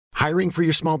Hiring for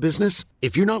your small business?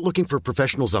 If you're not looking for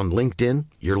professionals on LinkedIn,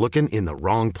 you're looking in the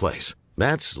wrong place.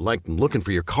 That's like looking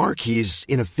for your car keys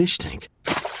in a fish tank.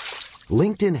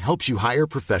 LinkedIn helps you hire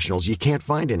professionals you can't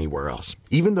find anywhere else,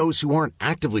 even those who aren't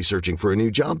actively searching for a new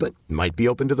job but might be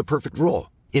open to the perfect role.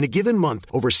 In a given month,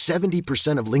 over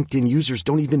 70% of LinkedIn users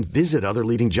don't even visit other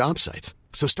leading job sites.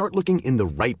 So start looking in the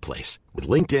right place. With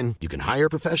LinkedIn, you can hire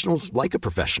professionals like a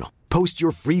professional. Post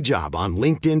your free job on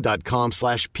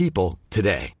linkedin.com/people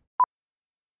today.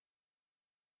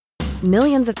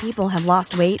 Millions of people have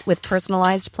lost weight with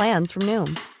personalized plans from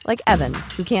Noom. Like Evan,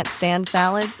 who can't stand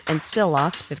salads and still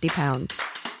lost 50 pounds.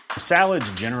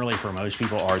 Salads generally for most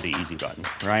people are the easy button,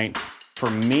 right? For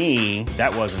me,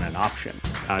 that wasn't an option.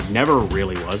 I never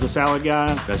really was a salad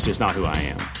guy. That's just not who I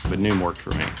am. But Noom worked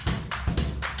for me.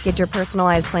 Get your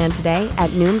personalized plan today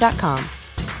at Noom.com.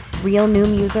 Real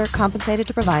Noom user compensated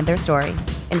to provide their story.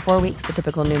 In 4 weeks, the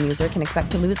typical Noom user can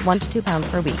expect to lose 1 to 2 pounds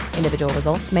per week. Individual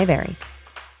results may vary.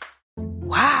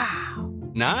 Wow.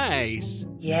 Nice.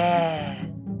 Yeah.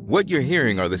 What you're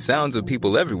hearing are the sounds of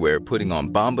people everywhere putting on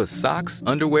Bombas socks,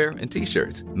 underwear, and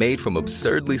T-shirts made from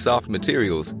absurdly soft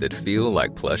materials that feel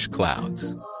like plush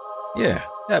clouds. Yeah,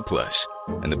 that plush.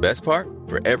 And the best part?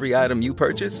 For every item you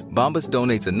purchase, Bombas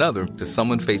donates another to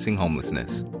someone facing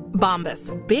homelessness.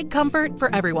 Bombas. Big comfort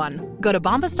for everyone. Go to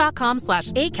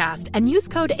bombas.com/ACAST and use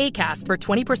code ACAST for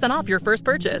 20% off your first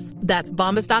purchase. That's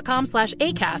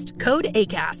bombas.com/ACAST. Code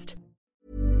ACAST.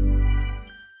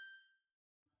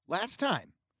 Last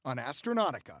time on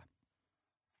Astronautica.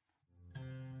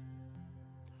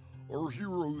 Our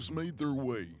heroes made their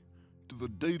way to the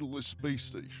Daedalus space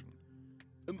station,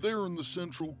 and there in the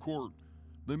central court,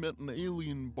 they met an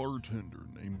alien bartender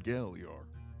named Galliar.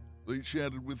 They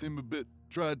chatted with him a bit,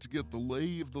 tried to get the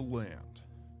lay of the land,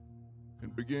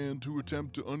 and began to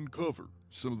attempt to uncover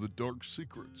some of the dark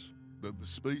secrets that the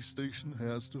space station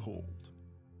has to hold.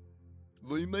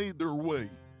 They made their way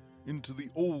into the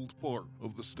old part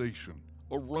of the station,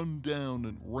 a rundown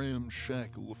and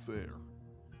ramshackle affair,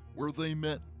 where they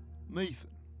met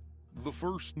Nathan, the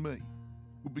first mate,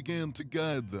 who began to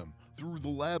guide them through the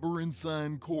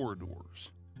labyrinthine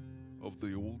corridors of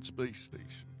the old space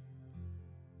station.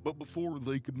 But before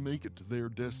they could make it to their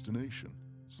destination,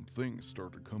 some things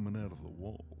started coming out of the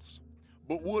walls.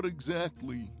 But what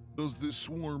exactly does this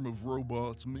swarm of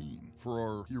robots mean for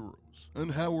our heroes?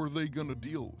 And how are they going to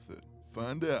deal with it?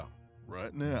 Find out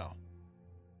right now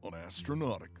on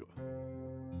Astronautica.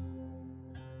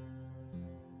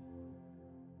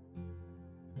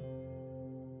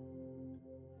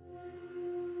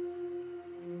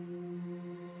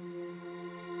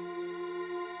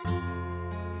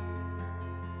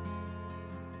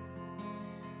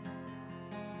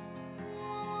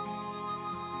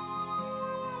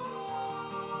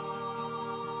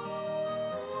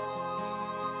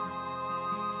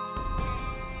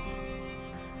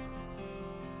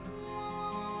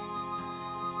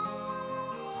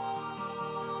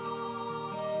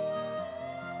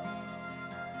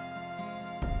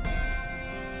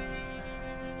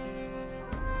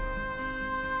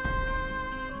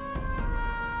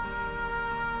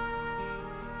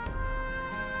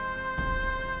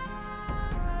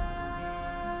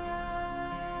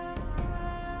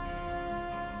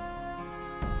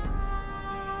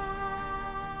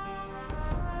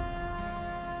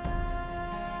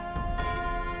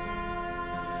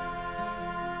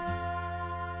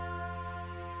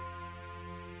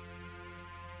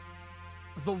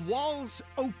 The walls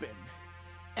open,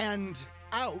 and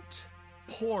out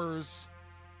pours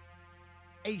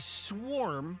a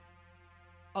swarm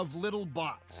of little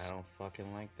bots. I don't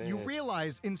fucking like this. You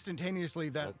realize instantaneously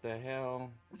that What the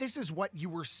hell? this is what you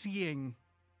were seeing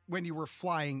when you were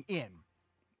flying in.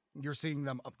 You're seeing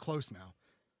them up close now.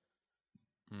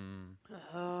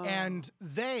 And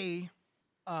they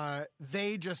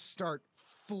just start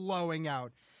flowing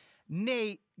out.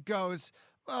 Nate goes,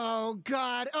 "Oh,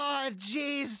 God, oh,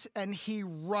 jeez." And he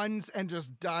runs and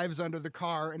just dives under the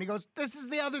car. And he goes, "This is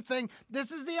the other thing.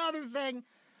 This is the other thing."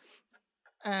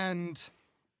 And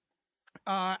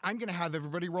I'm going to have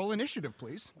everybody roll initiative,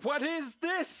 please. What is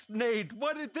this, Nate?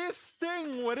 What is this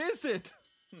thing? What is it?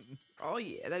 Oh,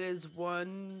 yeah, that is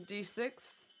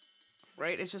 1d6,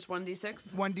 right? It's just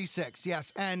 1d6? 1d6,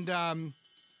 yes. And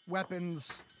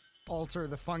weapons alter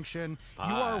the function. 5.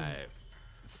 You are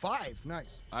 5,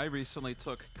 nice. I recently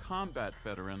took Combat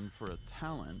Veteran for a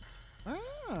talent,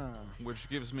 which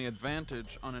gives me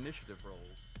advantage on initiative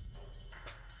rolls.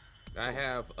 I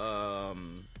have,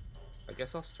 I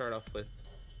guess I'll start off with...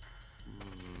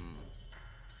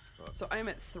 So I'm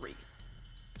at 3.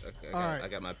 I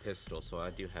got my pistol, so I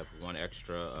do have one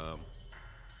extra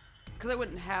because I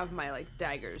wouldn't have my like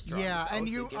daggers drawn. Yeah, so and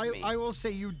also give me- I will say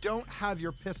you don't have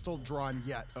your pistol drawn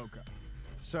yet, Oka.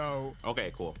 So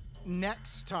Okay, cool.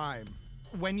 next time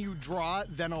when you draw,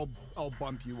 then I'll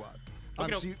bump you up.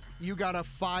 Okay, So you got a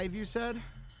 5, you said?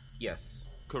 Yes,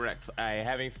 correct. I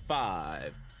have a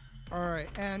 5. All right,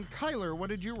 and Kyler, what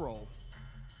did you roll?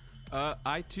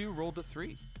 I too rolled a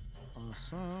 3.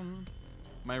 Awesome.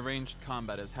 My ranged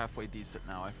combat is halfway decent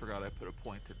now. I forgot I put a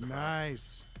point at the bottom.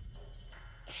 Nice.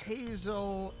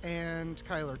 Hazel and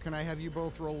Kyler, can I have you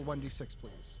both roll 1d6,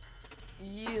 please?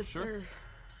 Yes, Sure. sir.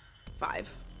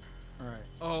 5. All right.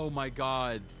 Oh my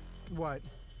god. What?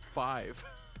 5.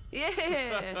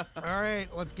 Yeah. All right,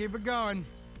 let's keep it going.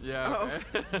 Yeah,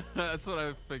 okay. That's what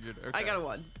I figured. Okay. I got a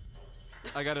 1.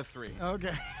 I got a 3.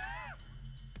 Okay.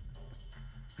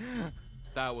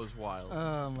 That was wild.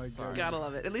 Oh my god. Gotta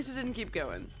love it. At least it didn't keep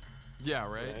going. Yeah,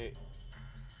 right?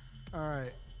 All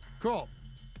right. Cool.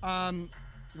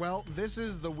 Well, this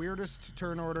is the weirdest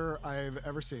turn order I've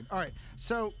ever seen. All right.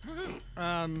 So,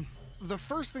 the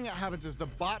first thing that happens is the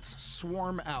bots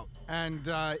swarm out and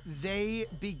they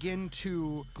begin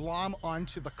to glom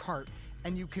onto the cart,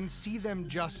 and you can see them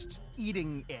just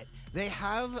eating it. They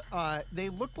have, they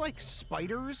look like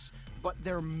spiders, but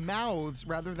their mouths,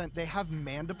 they have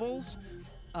mandibles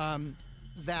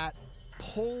that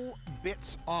pull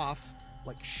bits off,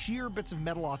 like shear bits of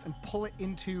metal off, and pull it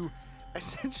into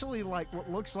essentially like what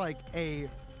looks like a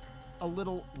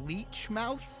little leech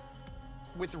mouth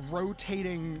with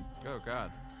rotating Oh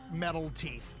god. metal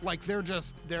teeth. Like they're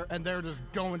just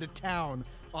going to town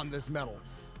on this metal.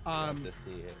 Love to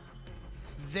see it.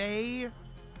 They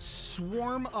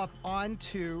swarm up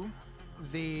onto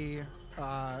the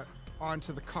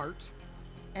cart,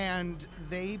 and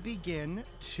they begin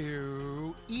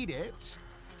to eat it.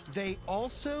 They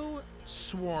also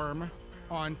swarm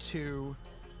onto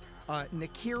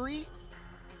Nakiri,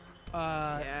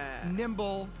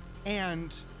 Nimble,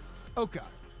 and Oka.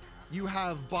 You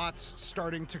have bots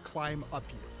starting to climb up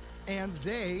you, and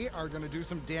they are going to do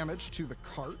some damage to the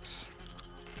cart.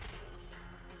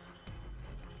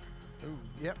 Oh,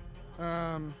 yep.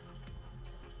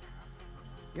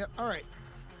 Yep, all right.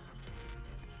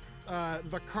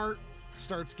 The cart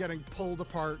starts getting pulled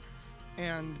apart,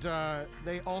 and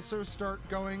they also start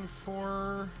going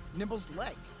for Nimble's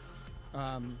leg.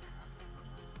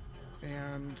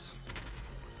 And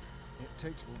it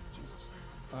takes, oh, Jesus.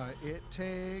 It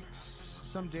takes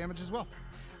some damage as well.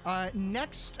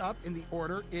 Next up in the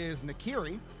order is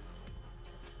Nakiri,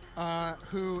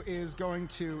 who is going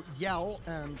to yell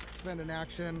and spend an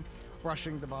action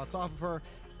brushing the bots off of her,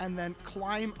 and then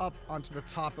climb up onto the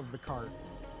top of the cart,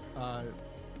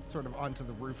 sort of onto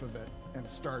the roof of it, and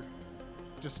start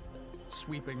just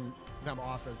sweeping them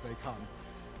off as they come.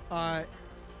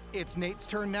 It's Nate's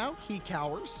turn now. He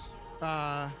cowers.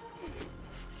 And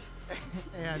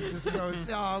just goes,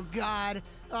 oh, God.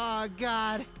 Oh,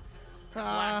 God.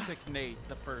 Classic Nate,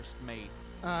 the first mate.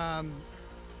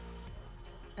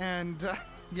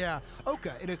 Yeah.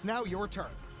 Oka, it is now your turn.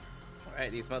 All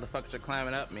right, these motherfuckers are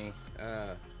climbing up me.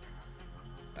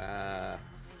 Fuck.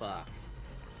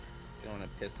 They don't want a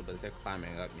pistol, but they're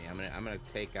climbing up me. I'm gonna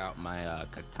take out my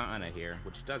katana here,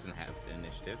 which doesn't have the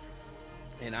initiative,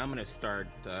 and I'm gonna start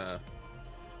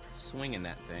swinging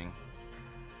that thing.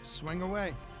 Swing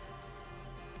away.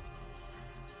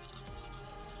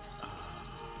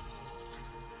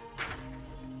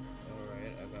 All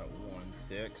right, I got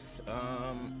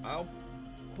 1-6. I'll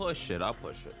push it.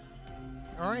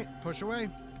 All right, push away.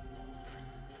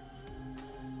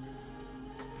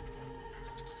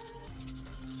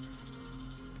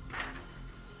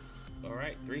 All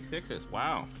right, 3 6s.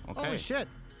 Wow. Okay. Holy shit.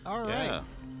 All right. Yeah.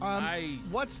 Nice.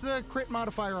 What's the crit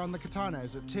modifier on the katana?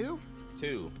 Is it 2?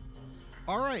 2.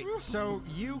 All right, so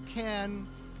you can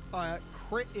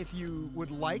crit if you would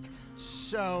like.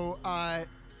 So,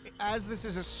 as this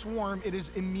is a swarm, it is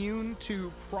immune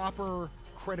to proper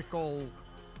critical,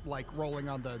 like, rolling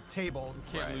on the table.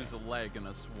 Can't lose a leg in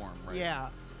a swarm, right? Yeah,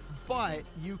 but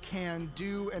you can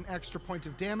do an extra point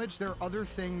of damage. There are other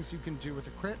things you can do with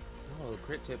a crit. Oh, the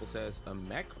crit table says a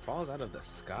mech falls out of the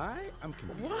sky? I'm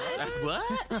confused.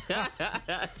 What?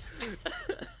 What?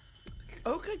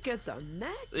 Oka gets a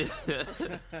mech? That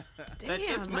just Damn,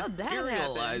 how'd that happen?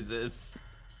 materializes.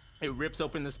 It rips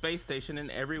open the space station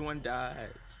and everyone dies.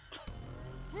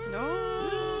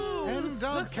 No. End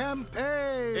of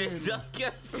campaign.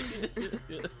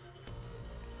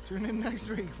 Tune in next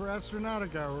week for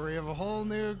Astronautica, where we have a whole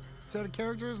new set of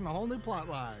characters and a whole new plot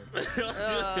line.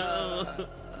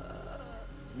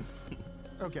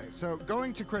 Okay, so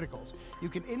going to criticals. You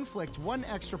can inflict 1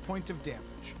 extra point of damage.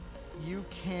 You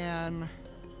can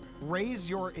raise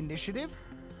your initiative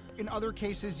in other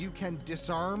cases, you can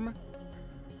disarm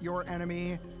your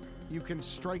enemy. You can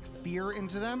strike fear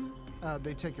into them.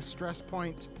 They take a stress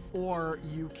point, or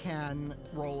you can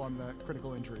roll on the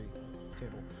critical injury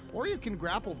table. Or you can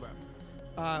grapple them,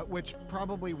 which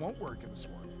probably won't work in the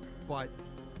swarm, but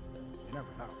you never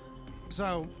know.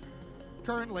 So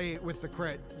currently with the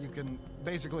crit, you can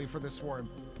basically for the swarm,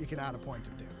 you can add a point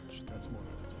of damage. That's more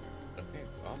than it's. Okay,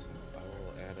 awesome. I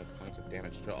will add a point of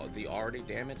damage to the already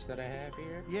damage that I have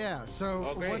here. Yeah,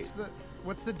 so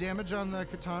what's the damage on the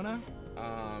katana?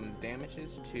 Damage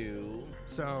is 2.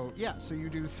 So you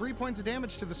do 3 points of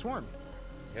damage to the swarm.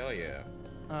 Hell yeah.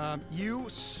 You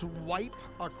swipe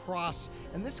across,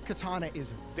 and this katana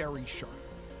is very sharp,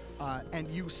 and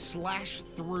you slash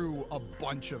through a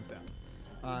bunch of them,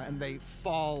 and they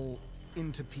fall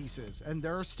into pieces. And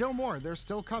there are still more. They're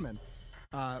still coming,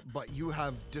 but you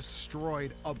have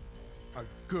destroyed a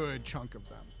good chunk of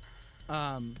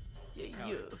them.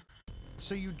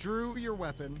 So you drew your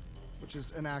weapon, which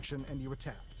is an action, and you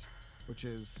attacked, which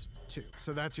is 2.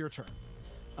 So that's your turn.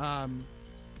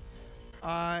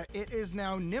 It is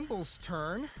now Nimble's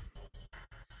turn.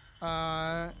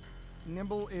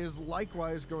 Nimble is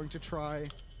likewise going to try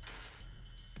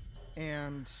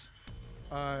and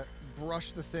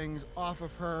brush the things off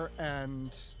of her,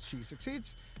 and she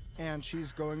succeeds. And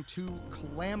she's going to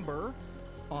clamber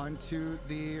onto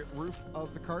the roof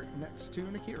of the cart next to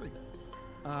Nakiri.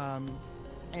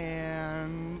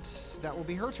 And that will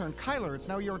be her turn. Kyler, it's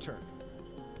now your turn.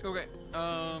 Okay.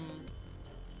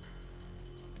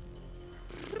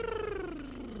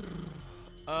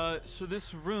 So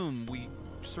this room, we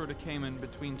sort of came in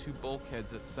between two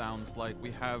bulkheads, it sounds like.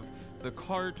 We have the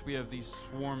cart, we have these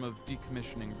swarm of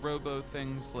decommissioning robo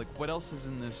things. Like, what else is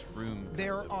in this room?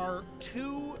 There are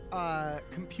 2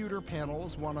 computer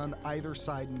panels, one on either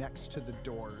side next to the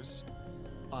doors.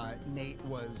 Nate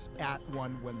was at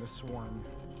one when the swarm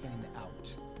came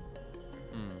out.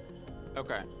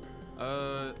 Okay.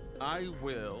 I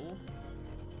will...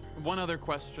 One other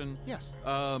question. Yes.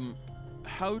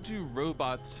 How do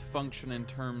robots function in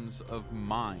terms of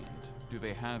mind? Do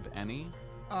they have any?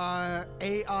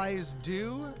 AIs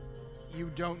do. You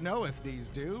don't know if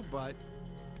these do, but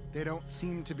they don't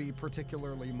seem to be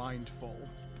particularly mindful.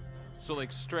 So,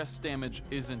 like, stress damage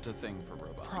isn't a thing for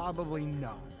robots? Probably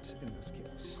not in this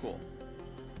case. Cool.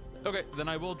 Okay, then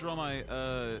I will draw my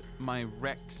my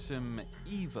Rexim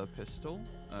Eva pistol.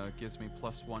 Gives me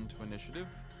 +1 to initiative.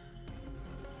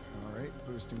 All right,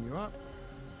 boosting you up.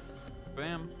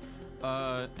 Bam.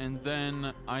 And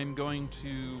then I'm going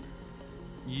to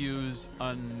use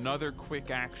another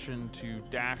quick action to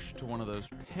dash to one of those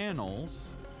panels.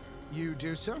 You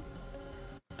do so.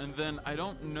 And then I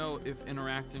don't know if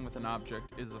interacting with an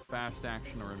object is a fast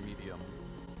action or a medium.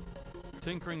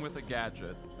 Tinkering with a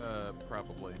gadget,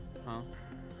 probably, huh?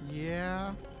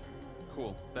 Yeah.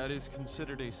 Cool. That is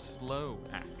considered a slow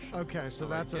action. Okay, so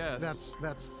that's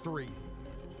 3.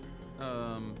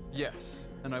 Yes.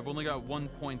 And I've only got 1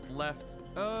 point left.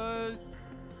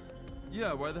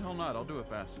 Yeah, why the hell not? I'll do a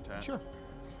fast attack. Sure.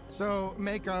 So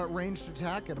make a ranged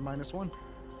attack at a -1.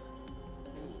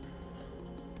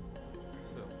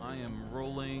 So I am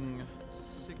rolling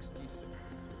 66.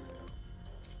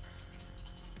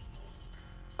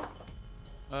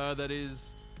 That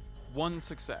is 1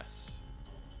 success.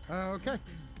 Okay.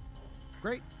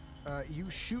 Great. You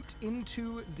shoot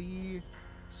into the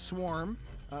swarm.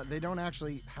 They don't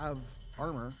actually have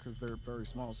armor because they're very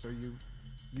small. So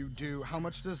you do. How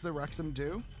much does the Rexim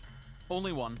do?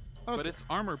 Only 1. Okay. But it's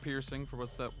armor piercing for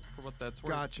what that's worth.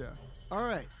 Gotcha. All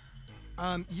right.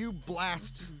 You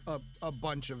blast a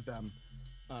bunch of them,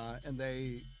 and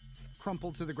they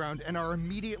crumple to the ground and are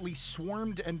immediately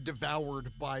swarmed and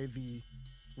devoured by the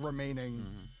remaining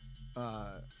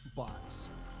bots.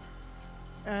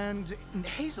 And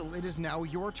Hazel, it is now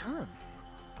your turn.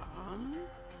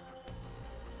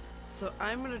 So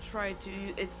I'm gonna try to.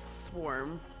 It's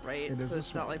swarm, right? It is so a it's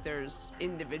swarm. not like there's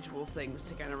individual things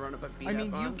to kind of run up and beat I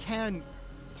mean, up you on. can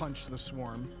punch the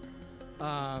swarm.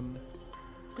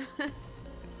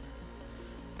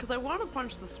 Because I want to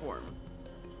punch the swarm.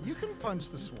 You can punch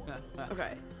the swarm.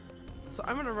 Okay. So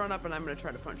I'm gonna run up and I'm gonna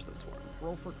try to punch the swarm.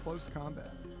 Roll for close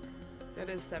combat. That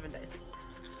is 7 dice.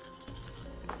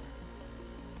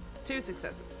 2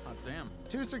 successes. Oh, damn.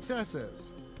 2 successes.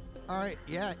 All right,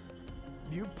 yeah.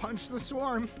 You punch the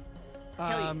swarm.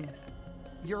 Hell yeah.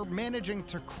 You're managing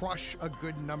to crush a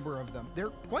good number of them. They're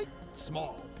quite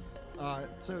small.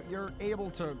 So you're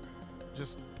able to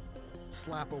just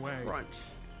slap away. Crunch.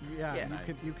 Yeah,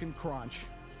 Nice. you can crunch.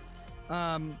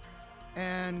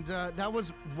 And that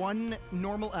was 1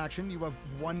 normal action. You have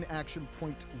 1 action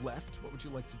point left. What would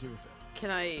you like to do with it? Can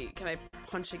I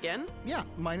punch again? Yeah,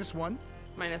 -1.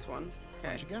 -1. Okay.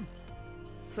 Punch again.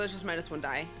 So it's just -1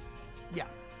 die. Yeah.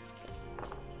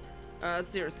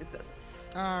 0 successes.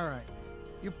 All right.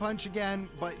 You punch again,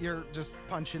 but you're just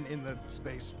punching in the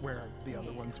space where the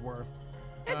other ones were.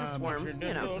 It's a swarm, you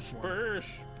know. It's a swarm.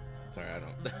 Sorry, I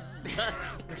don't.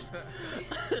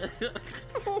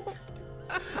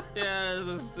 Yeah, this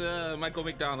is Michael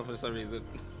McDonald for some reason.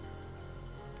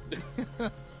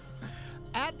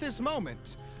 At this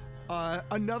moment,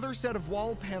 another set of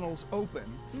wall panels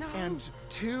open, and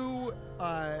 2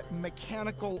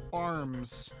 mechanical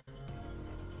arms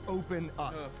open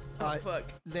up.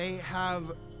 Fuck. They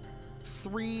have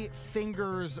 3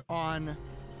 fingers on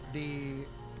the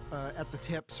at the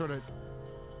tip, sort of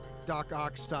Doc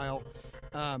Ock style,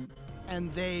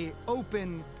 and they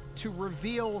open to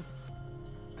reveal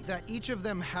that each of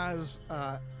them has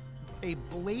a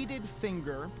bladed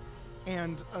finger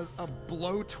and a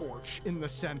blowtorch in the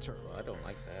center. Well, I don't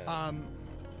like that.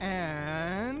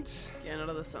 And Yeah, none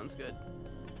of this sounds good.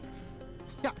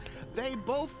 yeah, they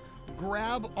both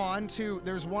grab onto,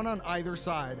 there's one on either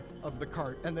side of the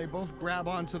cart, and they both grab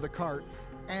onto the cart,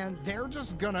 and they're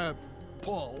just gonna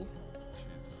pull.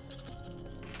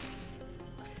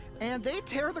 And they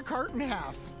tear the cart in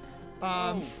half.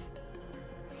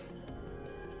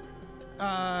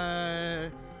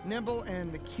 Nimble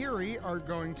and Nakiri are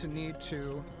going to need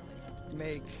to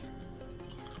make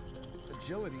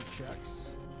agility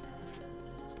checks.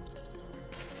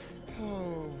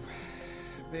 Oh,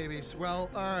 babies. Well,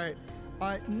 all right.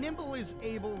 Nimble is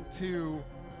able to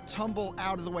tumble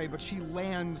out of the way, but she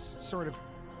lands sort of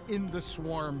in the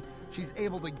swarm. She's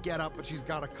able to get up, but she's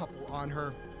got a couple on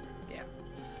her. Yeah.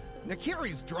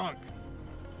 Nakiri's drunk.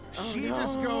 She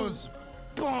just goes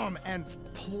boom and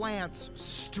plants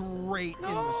straight in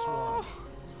the swarm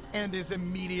and is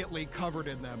immediately covered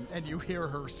in them, and you hear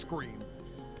her scream.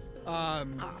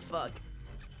 Fuck.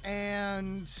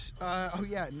 And oh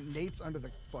yeah, Nate's under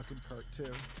the fucking cart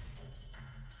too.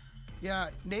 Yeah,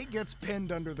 Nate gets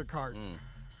pinned under the cart.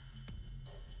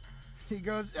 He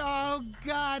goes, "Oh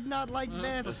God, not like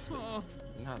this!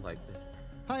 Not like this.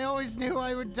 I always knew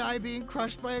I would die being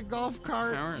crushed by a golf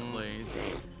cart." Apparently.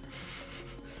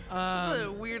 That's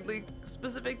a weirdly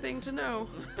specific thing to know.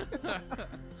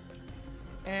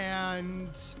 And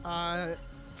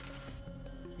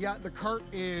yeah, the cart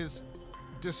is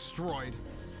destroyed,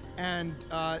 and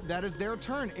that is their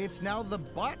turn. It's now the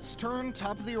bots' turn,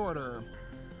 top of the order.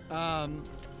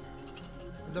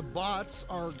 The bots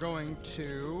are going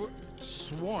to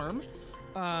swarm.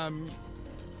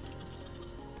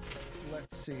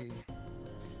 Let's see.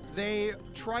 They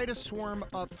try to swarm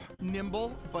up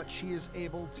Nimble, but she is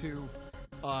able to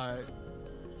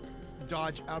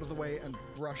dodge out of the way and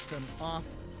brush them off.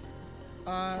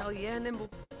 Hell yeah, Nimble.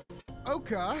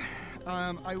 Oka,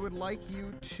 I would like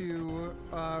you to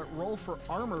roll for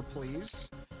armor, please.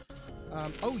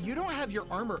 Oh, you don't have your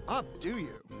armor up, do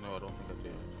you? No, I don't think I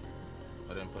do.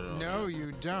 I didn't put it on. No,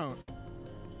 you don't.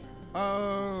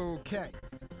 Okay.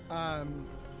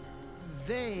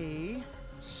 They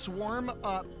swarm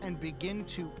up and begin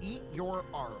to eat your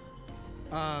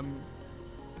arm.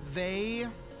 They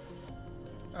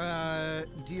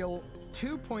deal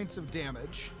 2 points of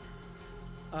damage.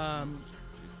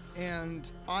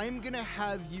 And I'm gonna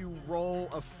have you roll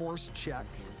a force check,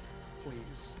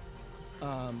 please,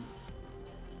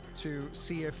 to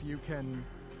see if you can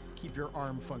keep your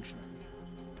arm functioning.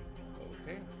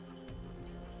 Okay.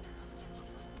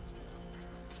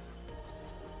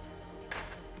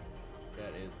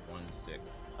 That is 1-6.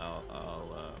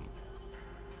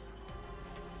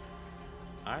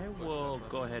 I will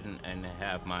go ahead and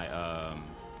have my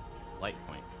light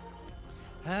point.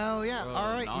 Hell yeah. Oh,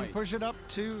 All right, nice. you push it up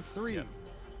to 3. Yep.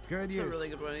 Good It's use. a really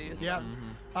good one to use. Yeah.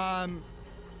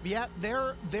 Yeah,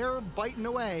 they're biting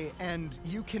away, and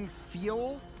you can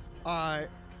feel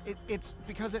it's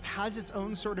because it has its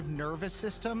own sort of nervous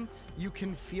system. You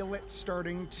can feel it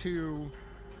starting to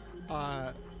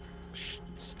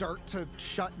start to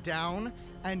shut down,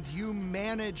 and you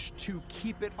manage to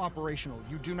keep it operational.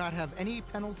 You do not have any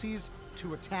penalties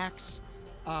to attacks.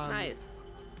 Nice.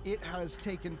 It has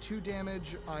taken 2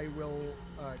 damage. I will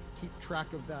keep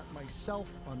track of that myself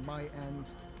on my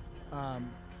end.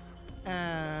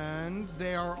 And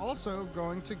they are also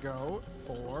going to go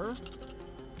for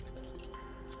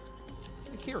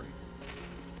Akiri.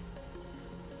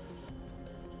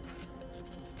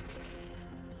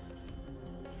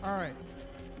 All right.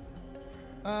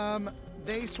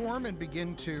 They swarm and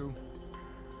begin to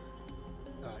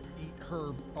eat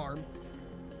her arm.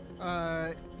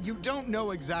 You don't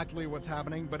know exactly what's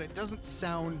happening, but it doesn't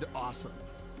sound awesome.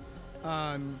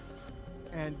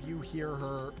 and you hear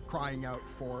her crying out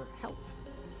for help.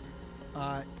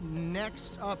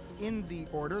 Next up in the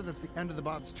order, that's the end of the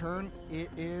bot's turn.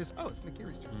 It's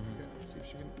Nakiri's turn. Okay, let's see if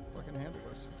she can fucking handle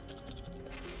this.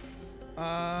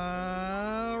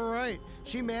 All right.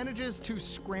 She manages to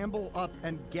scramble up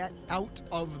and get out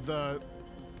of the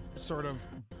sort of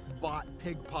bot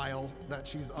pig pile that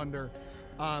she's under.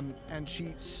 And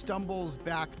she stumbles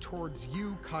back towards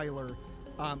you, Kyler.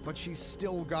 But she's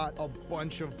still got a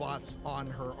bunch of bots on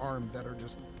her arm that are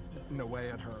just eating away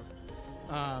at her.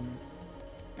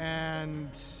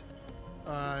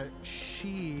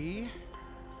 She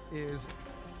is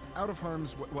out of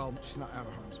harm's way. Well, she's not out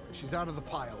of harm's way. She's out of the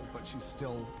pile, but she's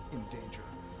still in danger.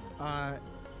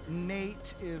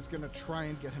 Nate is going to try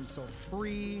and get himself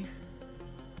free.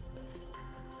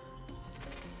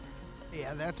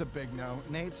 Yeah, that's a big no.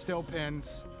 Nate's still pinned.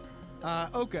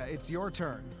 Oka, it's your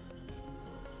turn.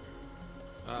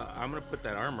 I'm going to put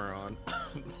that armor on.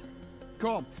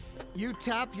 Cool. You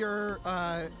tap your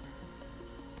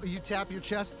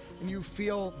chest, and you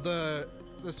feel the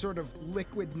sort of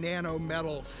liquid nano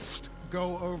metal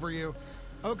go over you.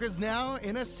 Oka's now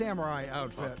in a samurai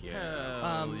outfit. Fuck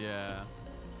yeah. Hell yeah.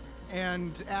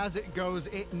 And as it goes,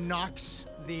 it knocks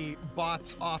the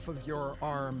bots off of your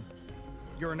arm.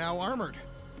 You're now armored.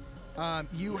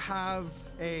 You have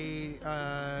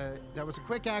that was a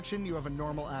quick action. You have a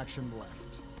normal action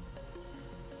left.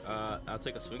 I'll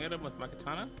take a swing at him with my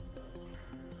katana.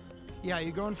 Yeah,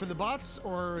 you going for the bots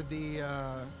or the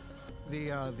All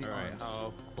arms? right,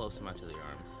 how close am I to the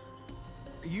arms?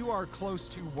 You are close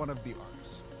to one of the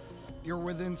arms. You're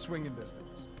within swinging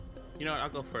distance. You know what? I'll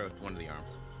go for one of the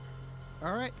arms.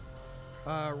 All right.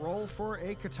 Roll for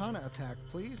a katana attack,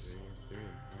 please.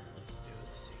 Let's do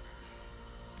this.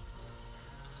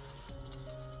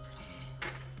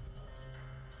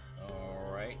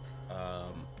 All right.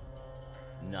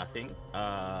 Nothing.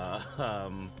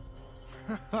 I'll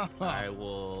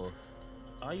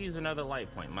use another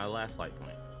light point, my last light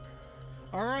point.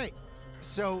 All right.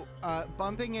 So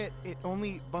bumping it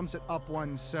only bumps it up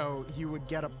one, so you would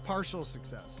get a partial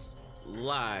success.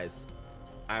 Lies.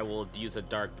 I will use a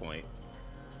dark point.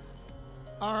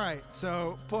 All right.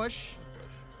 So push.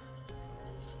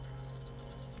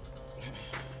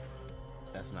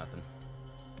 That's nothing.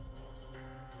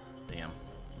 Damn.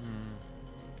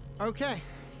 Okay.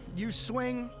 You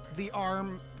swing, the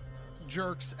arm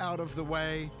jerks out of the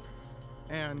way,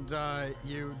 and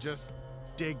you just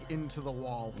dig into the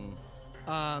wall.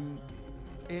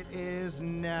 It is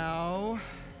now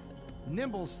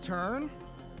Nimble's turn.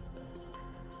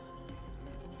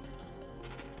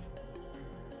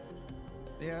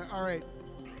 Yeah, all right.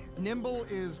 Nimble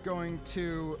is going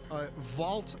to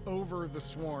vault over the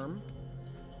swarm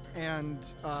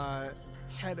and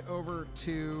head over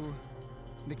to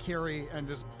Nakiri and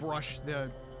just brush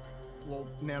the little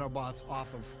nanobots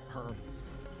off of her.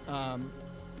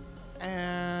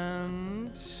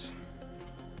 And...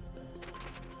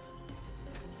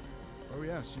 Oh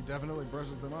yeah, she definitely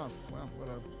brushes them off. Wow, what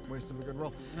a waste of a good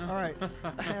roll. All right,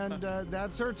 and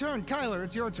that's her turn. Kyler,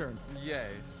 it's your turn.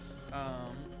 Yes.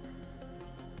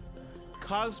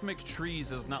 Cosmic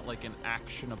trees is not like an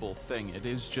actionable thing. It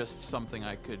is just something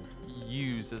I could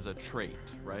use as a trait,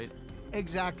 right?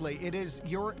 Exactly.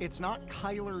 It's not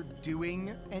Kyler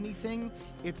doing anything.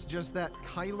 It's just that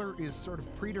Kyler is sort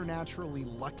of preternaturally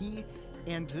lucky,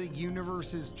 and the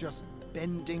universe is just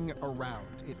bending around.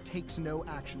 It takes no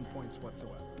action points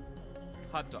whatsoever.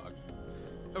 Hot dog.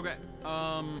 Okay.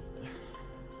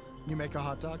 You make a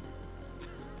hot dog?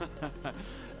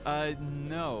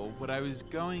 No. What I was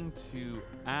going to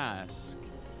ask,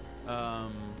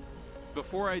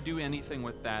 before I do anything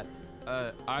with that,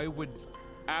 I would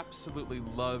absolutely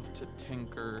love to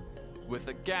tinker with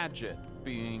a gadget,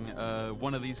 being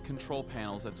one of these control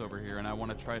panels that's over here, and I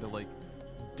want to try to, like,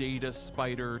 data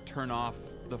spider turn off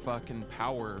the fucking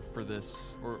power for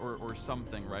this, or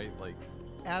something, right? Like,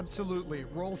 absolutely.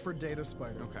 Roll for data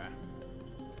spider. Okay.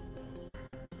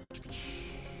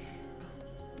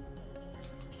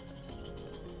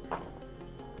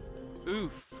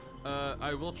 Oof.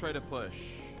 I will try to push.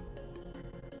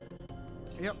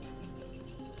 Yep.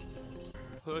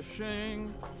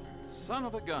 Pushing. Son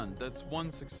of a gun. That's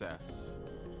one success.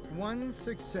 One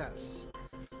success.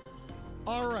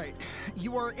 All right.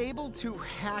 You are able to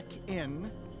hack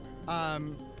in.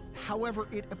 However,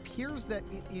 it appears that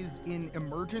it is in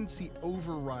emergency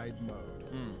override mode.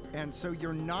 And so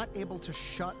you're not able to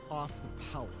shut off the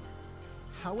power.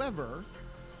 However,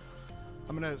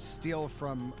 I'm going to steal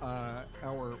from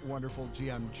our wonderful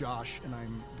GM, Josh, and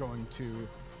I'm going to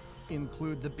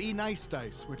include the Be Nice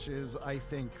dice, which is, I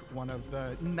think, one of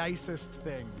the nicest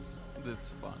things.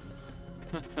 That's fun.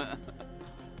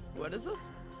 What is this?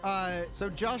 So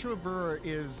Joshua Brewer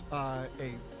is a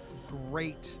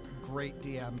great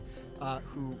DM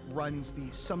who runs the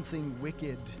Something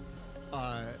Wicked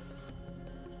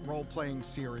role-playing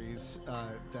series.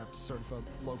 That's sort of a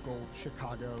local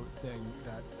Chicago thing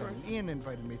that Ian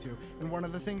invited me to. And one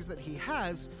of the things that he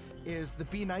has is the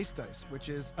Be Nice dice, which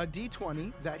is a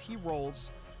D20 that he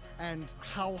rolls, and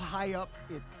how high up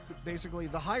it, basically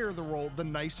the higher the roll, the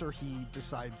nicer he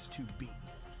decides to be.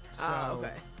 So,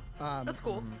 okay. That's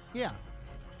cool. Yeah.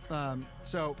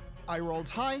 So I rolled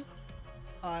high.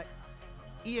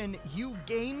 Ian, you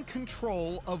gain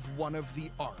control of one of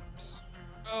the arms.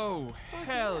 Oh,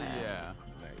 hell yeah.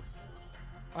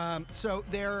 Nice. So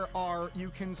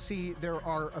you can see there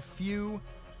are a few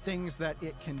things that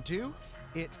it can do.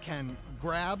 It can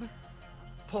grab,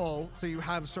 pull, so you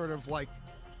have sort of like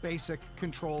basic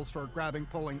controls for grabbing,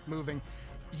 pulling, moving.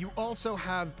 You also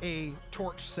have a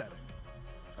torch setting.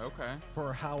 Okay.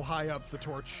 For how high up the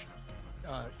torch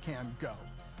can go.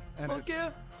 And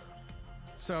yeah.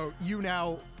 So you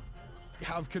now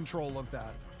have control of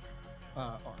that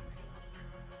arm.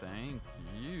 Thank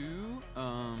you.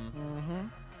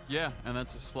 Yeah, and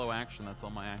that's a slow action. That's all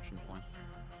my action points.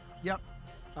 Yep.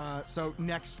 So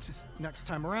next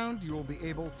time around, you will be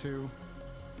able to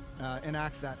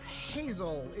enact that.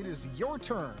 Hazel, it is your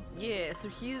turn. Yeah. So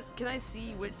can I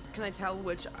tell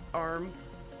which arm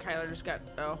Kyler just got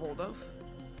a hold of?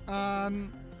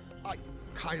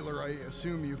 Kyler, I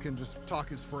assume you can just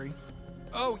talk as free.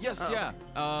 Oh, yes, yeah.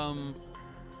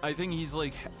 I think he's,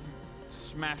 like,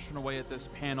 smashing away at this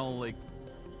panel, like,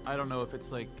 I don't know if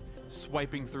it's, like,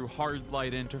 swiping through hard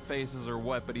light interfaces or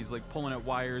what, but he's, like, pulling at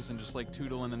wires and just, like,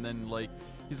 tootling, and then, like,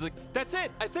 he's like, that's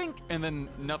it, I think! And then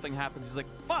nothing happens. He's like,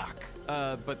 fuck!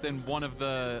 But then one of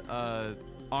the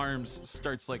arms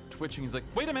starts, like, twitching. He's like,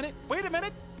 wait a minute!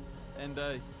 And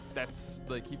that's,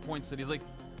 like, he points at it. He's like,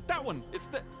 that one! It's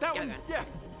that one! Yeah!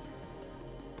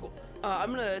 Cool.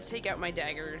 I'm gonna take out my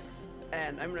daggers,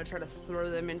 and I'm gonna try to throw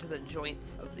them into the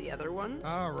joints of the other one.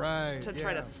 All right. To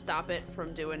try to stop it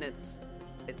from doing its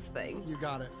thing. You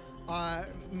got it.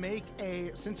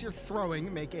 Since you're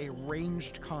throwing, make a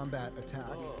ranged combat attack.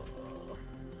 Oh.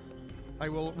 I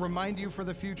will remind you for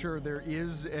the future, there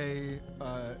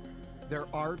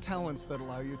are talents that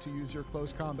allow you to use your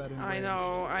close combat in range.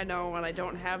 I know, and I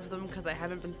don't have them because I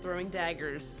haven't been throwing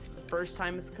daggers. It's the first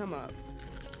time it's come up.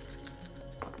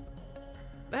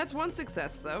 That's one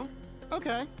success, though.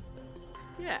 Okay.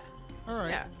 Yeah. All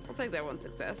right. Yeah, I'll take that one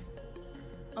success.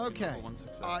 Okay. One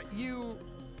success.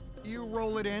 You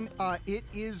roll it in. It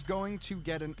is going to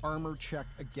get an armor check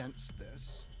against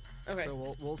this. Okay.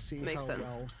 So we'll see Makes how sense.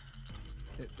 well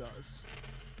it does.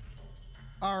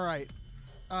 All right.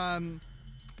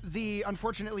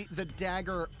 Unfortunately, the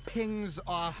dagger pings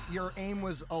off. Your aim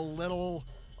was a little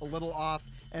off,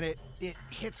 and it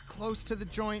hits close to the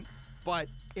joint, but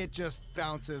it just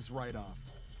bounces right off.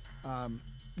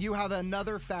 You have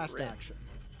another fast action.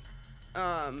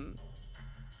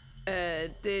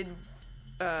 Did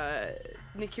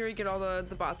Nikiri get all the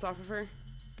bots off of her?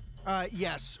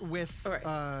 Yes, with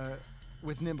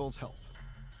Nimble's help.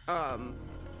 What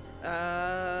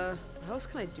else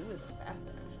can I do with a fast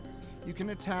action? You can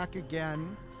attack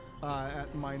again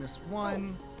at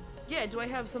 -1. Yeah, do I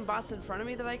have some bots in front of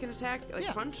me that I can attack? Like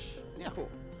punch? Yeah.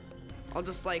 Cool. I'll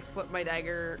just like flip my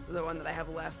dagger, the one that I have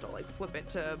left, I'll like flip it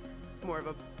to more of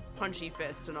a punchy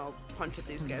fist, and I'll punch at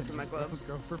these guys with my gloves.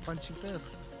 Go for punchy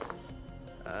fist.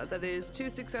 That is 2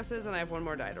 successes, and I have 1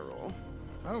 more die to roll.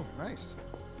 Oh, nice.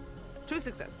 2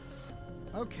 successes.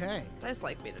 Okay. Dice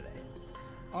like me today.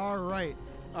 All right.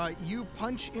 You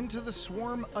punch into the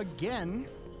swarm again.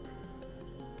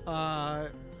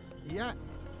 Yeah.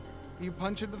 You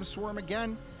punch into the swarm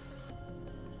again.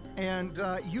 And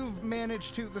you've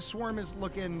managed to... The swarm is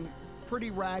looking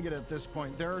pretty ragged at this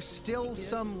point. There are still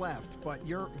some left, but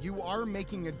you are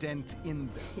making a dent in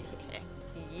them.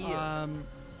 Yeah.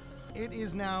 It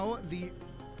is now the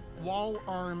wall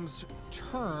arm's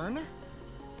turn.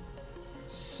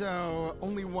 So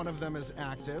only one of them is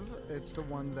active. It's the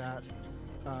one that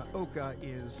Oka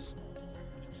is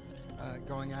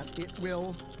going at. It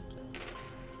will...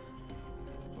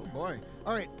 Oh boy.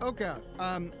 All right, Oka.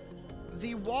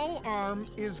 The wall arm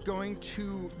is going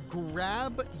to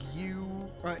grab you.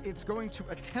 It's going to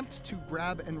attempt to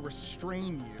grab and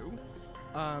restrain you.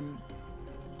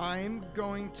 I'm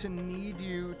going to need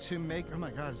you to make... Oh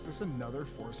my god, is this another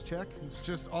force check? It's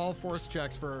just all force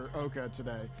checks for Oka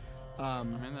today. I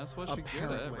mean, that's what she's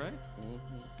good at, right?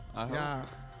 I hope.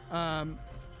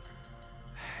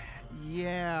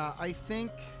 Yeah. I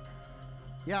think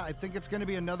it's going to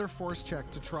be another force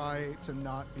check to try to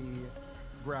not be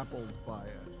grappled by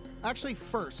it. Actually,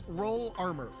 first, roll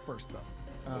armor first, though.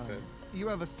 Okay. You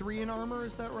have a 3 in armor,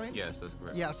 is that right? Yes, that's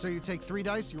correct. Yeah, so you take 3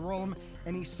 dice, you roll them,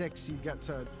 any 6, you get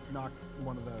to knock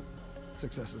one of the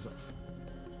successes off.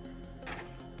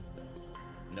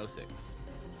 No 6.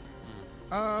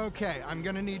 Okay, I'm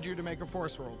gonna need you to make a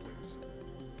force roll, please.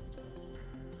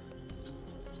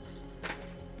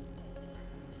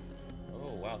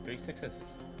 Oh, wow, 3 6s.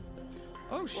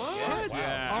 Oh, shit. What?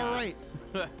 Yeah. All right.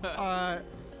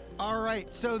 All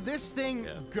right, so this thing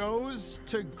goes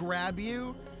to grab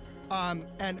you,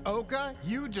 and Oka,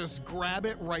 you just grab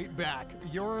it right back.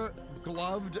 Your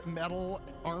gloved metal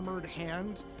armored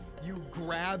hand, you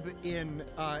grab in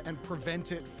and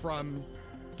prevent it from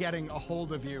getting a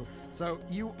hold of you. So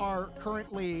you are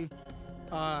currently,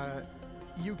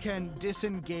 you can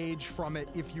disengage from it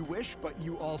if you wish, but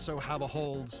you also have a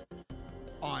hold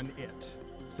on it.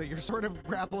 So you're sort of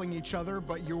grappling each other,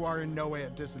 but you are in no way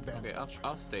at disadvantage. Okay,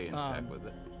 I'll stay in contact with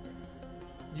it.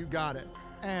 You got it.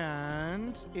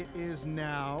 And it is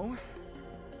now...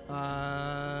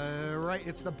 right,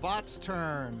 it's the bot's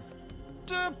turn.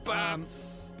 The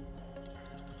bots!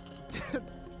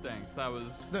 Thanks, that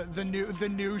was... The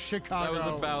new Chicago. That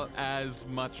was about as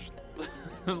much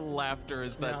laughter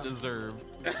as that deserved.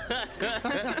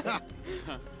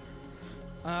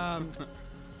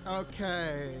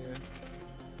 Okay.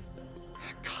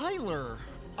 Kyler,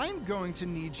 I'm going to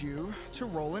need you to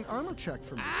roll an armor check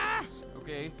for me. Please.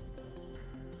 Okay.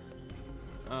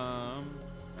 All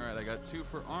right, I got 2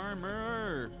 for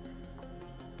armor.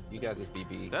 You got this,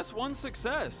 BB. That's 1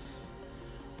 success.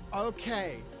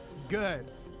 Okay, good.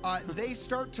 They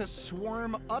start to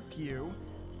swarm up you,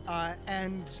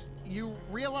 and you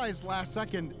realize last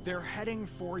second they're heading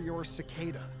for your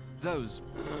cicada. Those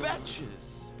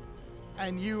betches.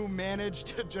 And you manage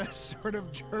to just sort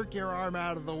of jerk your arm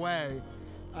out of the way,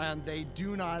 and they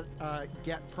do not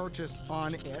get purchase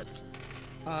on it.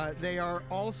 They are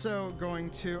also going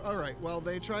to... All right, well,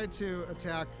 they tried to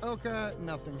attack Oka.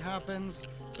 Nothing happens.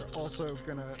 They're also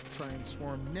going to try and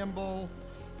swarm Nimble.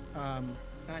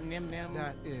 Nim.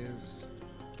 That is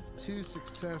 2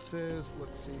 successes.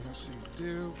 Let's see how she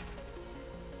do.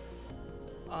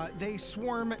 They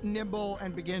swarm Nimble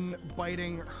and begin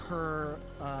biting her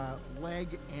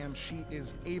leg, and she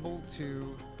is able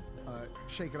to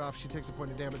shake it off. She takes a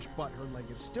point of damage, but her leg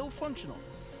is still functional.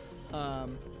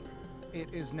 It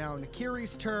is now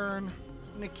Nakiri's turn.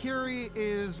 Nakiri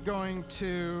is going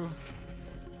to...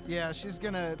 Yeah, she's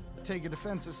going to take a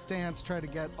defensive stance, try to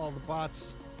get all the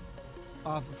bots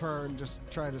off of her and just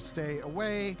try to stay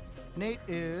away. Nate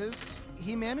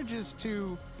he manages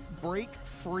to break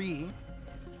free,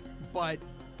 but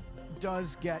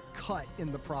does get cut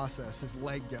in the process. His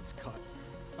leg gets cut.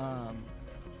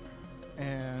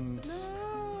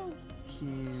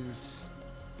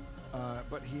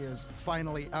 But he is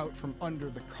finally out from under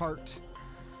the cart.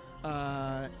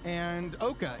 And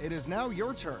Oka, it is now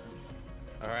your turn.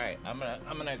 All right, I'm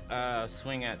gonna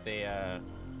swing at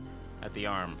the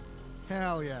arm.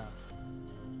 Hell yeah.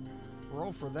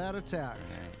 Roll for that attack.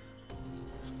 Okay.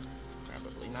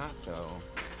 Probably not though.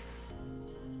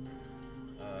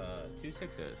 2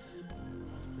 6s.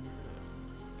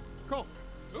 Cool.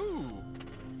 Ooh.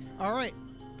 All right.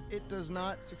 It does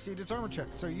not succeed its armor check,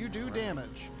 so you do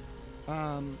damage.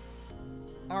 All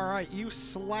right, you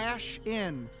slash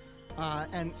in,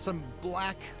 and some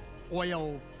black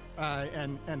oil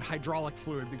and hydraulic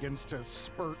fluid begins to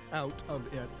spurt out of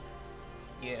it.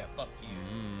 Yeah, fuck you.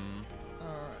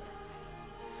 All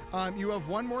right. You have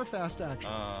 1 more fast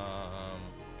action.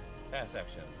 Fast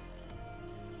action.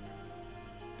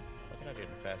 What can I do in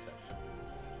fast action?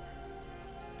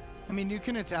 I mean, you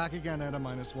can attack again at a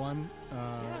 -1.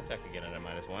 Yeah, attack again at a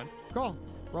 -1. Cool.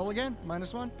 Roll again,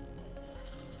 -1.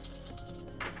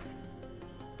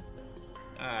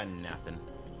 Nothing.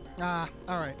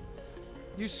 All right.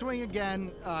 You swing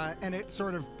again, and it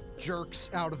sort of jerks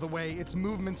out of the way. Its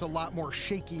movement's a lot more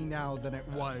shaky now than it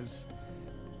was.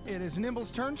 It is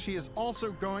Nimble's turn. She is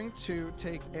also going to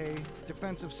take a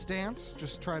defensive stance,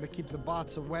 just try to keep the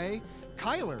bots away.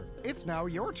 Kyler, it's now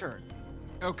your turn.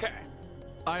 Okay.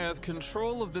 I have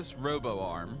control of this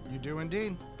robo-arm. You do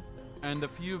indeed. And a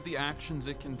few of the actions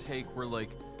it can take were like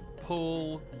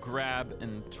pull, grab,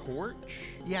 and torch.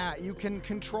 Yeah, you can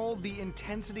control the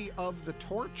intensity of the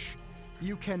torch.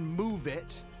 You can move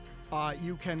it.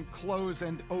 You can close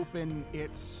and open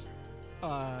its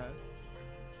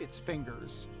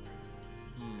fingers.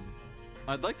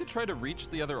 I'd like to try to reach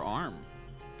the other arm.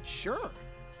 Sure.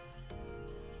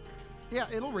 Yeah,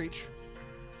 it'll reach.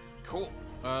 Cool.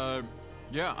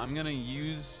 Yeah, I'm gonna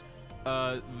use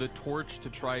the torch to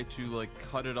try to like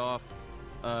cut it off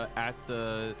at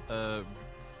the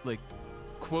like,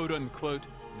 quote unquote,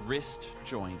 wrist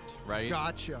joint, right?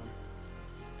 Gotcha.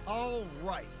 All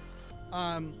right.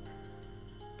 I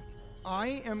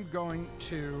am going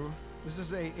to... This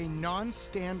is a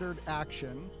non-standard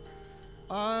action.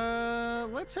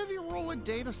 Let's have you roll a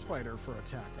Data Spider for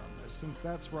attack on this, since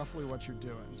that's roughly what you're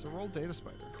doing. So roll Data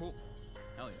Spider. Cool.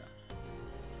 Hell yeah.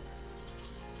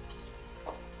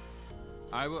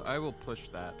 I will push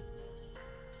that.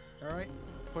 All right.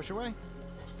 Push away.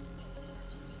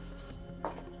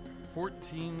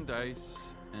 14 dice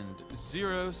and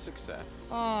 0 success.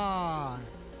 Ah.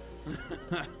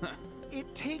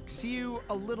 It takes you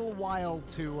a little while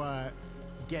to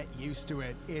get used to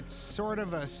it. It's sort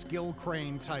of a skill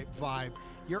crane type vibe.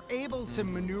 You're able to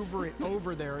maneuver it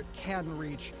over there. It can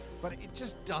reach, but it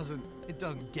just doesn't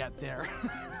get there.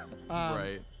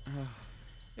 Right.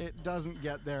 It doesn't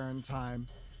get there in time.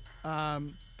 I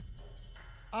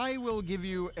will give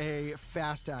you a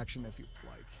fast action if you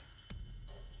like.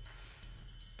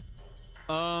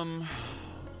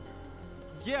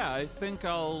 Yeah, I think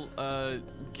I'll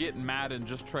get mad and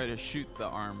just try to shoot the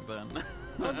arm then.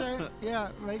 Okay,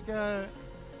 yeah, make a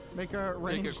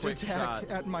ranged quick attack shot.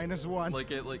 at -1.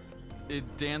 Like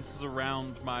it dances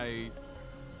around my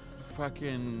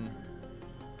fucking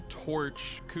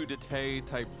torch coup d'etat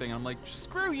type thing. I'm like,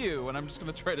 screw you, and I'm just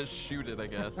gonna try to shoot it, I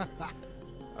guess.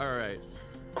 All right.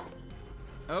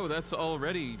 Oh, that's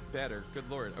already better. Good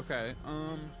lord. Okay.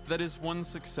 That is 1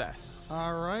 success.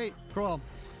 All right, cool.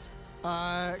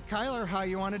 Kyler, how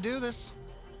you want to do this?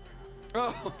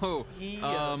 Oh,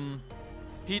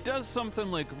 he does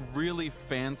something like really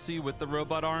fancy with the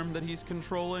robot arm that he's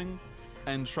controlling,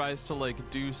 and tries to like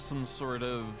do some sort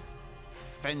of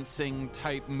fencing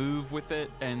type move with it,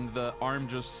 and the arm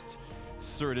just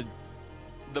sort of,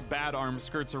 the bad arm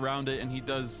skirts around it, and he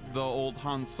does the old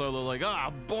Han Solo like,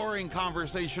 boring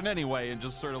conversation anyway, and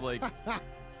just sort of like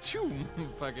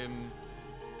fucking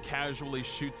casually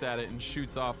shoots at it and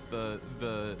shoots off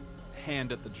the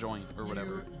hand at the joint or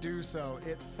whatever. You do so.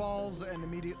 It falls and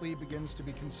immediately begins to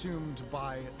be consumed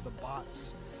by the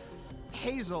bots.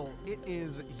 Hazel, it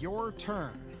is your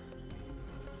turn.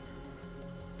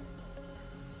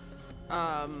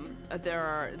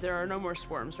 There are no more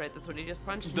swarms, right? That's what he just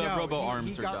punched? The robo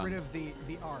arms he are got done. rid of the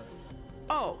arm.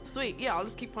 Oh, sweet. Yeah, I'll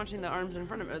just keep punching the arms in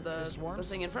front of me, the swarms?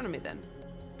 thing in front of me then.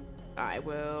 I'm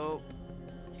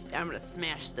gonna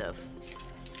smash stuff.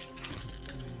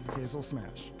 Hazel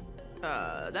smash.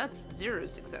 That's 0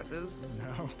 successes.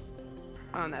 No.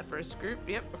 On that first group.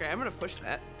 Yep. Okay, I'm gonna push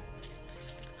that.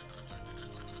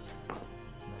 Another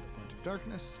point of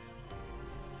darkness.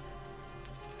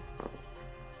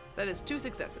 That is 2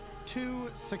 successes.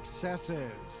 2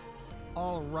 successes.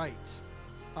 All right.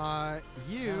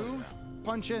 You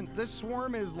punch in. This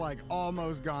swarm is like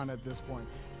almost gone at this point.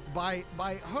 By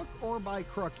hook or by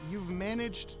crook, you've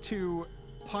managed to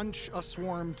punch a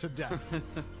swarm to death.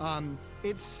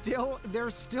 They're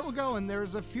still going.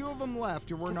 There's a few of them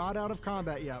left. We're not out of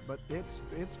combat yet, but it's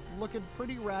looking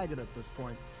pretty ragged at this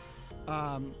point.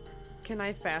 Can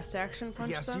I fast action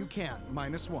punch yes, them? you can.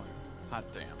 -1. Hot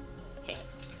damn.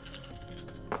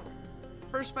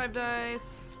 First 5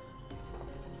 dice.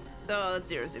 Oh, that's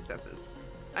 0 successes.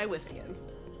 I whiff again.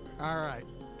 All right.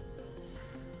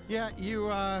 Yeah,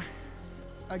 you,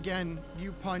 again,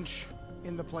 you punch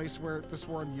in the place where the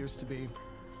swarm used to be. You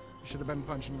should have been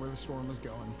punching where the swarm was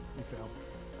going. You failed.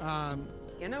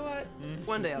 You know what?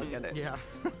 One day I'll get it. Yeah.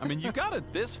 I mean, you got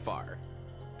it this far.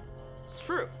 It's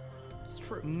true. It's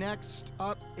true. Next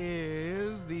up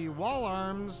is the wall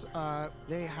arms.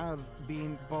 They have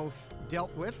been both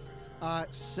dealt with.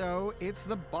 So it's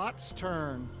the bot's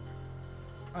turn.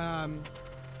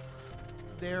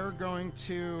 They're going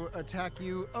to attack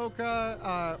you.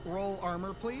 Oka, roll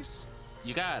armor, please.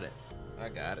 You got it. I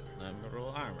got it. I'm gonna roll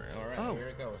armor. All right, Oh. Here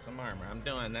we go. Some armor. I'm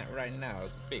doing that right now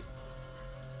as we speak.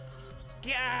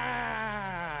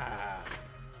 Yeah!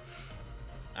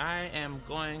 I am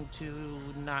going to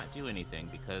not do anything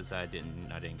because I didn't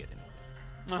get any.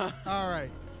 All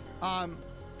right.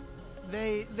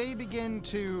 They begin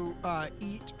to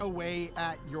eat away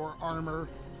at your armor,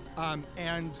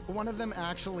 and one of them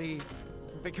actually,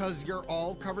 because you're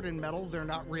all covered in metal, they're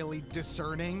not really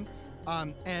discerning,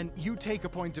 and you take a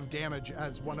point of damage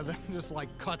as one of them just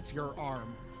like cuts your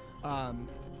arm.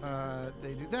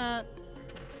 They do that,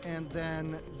 and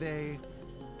then they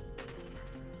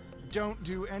don't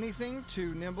do anything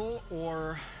to Nimble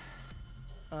or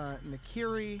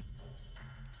Nakiri.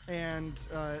 And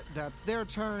that's their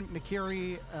turn.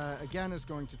 Nakiri, again, is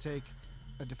going to take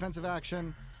a defensive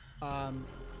action.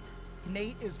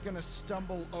 Nate is going to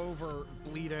stumble over,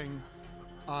 bleeding,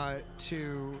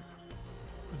 to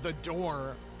the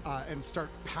door and start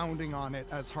pounding on it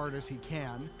as hard as he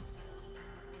can,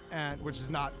 and which is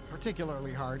not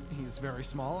particularly hard. He's very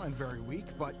small and very weak,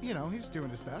 but, he's doing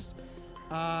his best.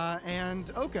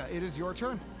 And Oka, it is your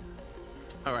turn.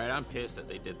 All right, I'm pissed that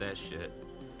they did that shit.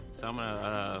 So I'm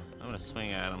gonna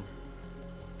swing at him.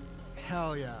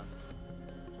 Hell yeah.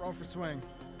 Roll for swing.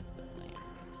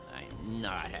 I am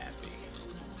not happy.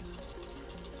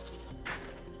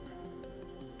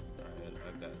 Alright,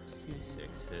 I've got 2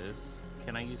 6s.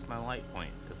 Can I use my light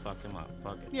point to fuck him up?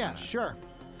 Fuck it. Yeah, sure.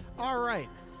 All right.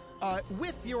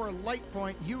 With your light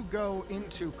point, you go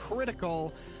into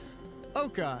critical.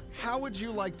 Oka, how would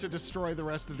you like to destroy the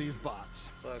rest of these bots?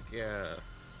 Fuck yeah.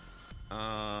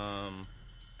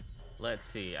 Let's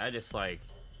see. I just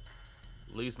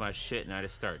lose my shit and I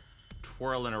just start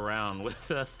twirling around with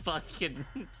the fucking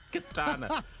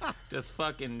katana. Just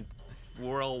fucking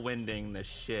whirlwinding the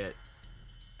shit.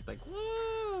 Like,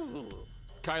 woo!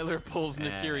 Kyler pulls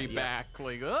Nakiri back,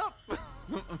 up.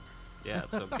 Yeah,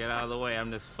 so get out of the way.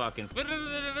 I'm just fucking. And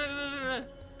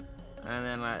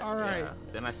then all right.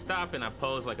 Then I stop and I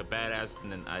pose like a badass,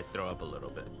 and then I throw up a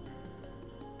little bit.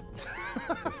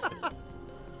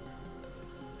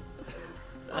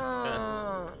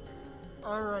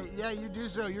 All right, yeah, you do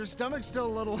so. Your stomach's still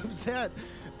a little upset.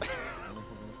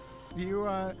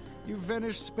 You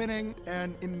finish spinning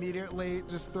and immediately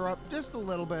just throw up just a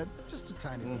little bit, just a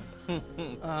tiny bit.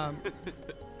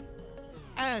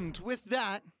 And with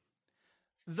that,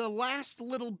 the last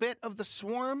little bit of the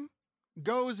swarm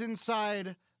goes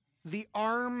inside the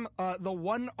arm, the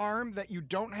one arm that you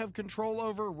don't have control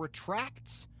over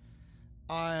retracts.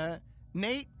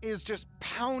 Nate is just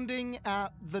pounding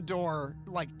at the door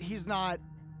like he's not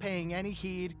paying any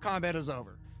heed. Combat is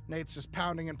over. Nate's just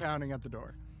pounding and pounding at the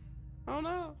door. Oh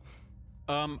no.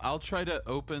 I'll try to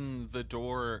open the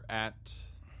door at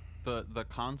the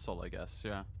console, I guess.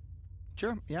 Yeah.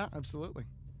 Sure. Yeah, absolutely.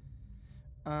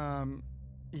 Roll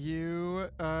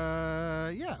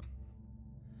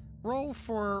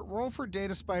for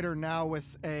Data Spider now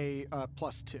with a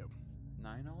 +2.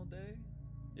 9 all day?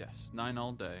 Yes, 9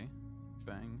 all day.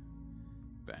 Bang.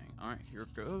 Bang. All right, here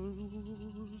goes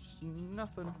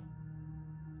nothing.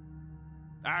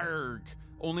 Arg!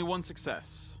 Only 1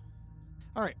 success.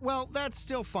 All right, well, that's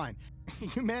still fine.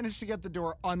 You managed to get the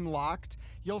door unlocked.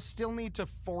 You'll still need to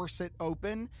force it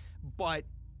open, but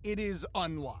it is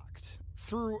unlocked.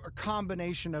 Through a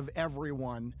combination of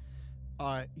everyone,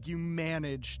 you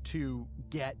manage to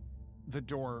get the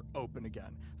door open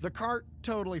again. The cart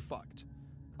totally fucked.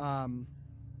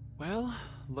 Well,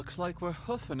 looks like we're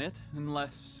hoofing it,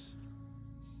 unless...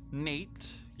 Nate,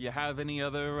 you have any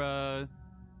other,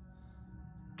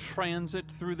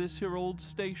 transit through this here old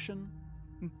station?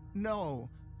 No.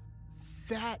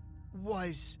 That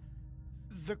was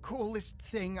the coolest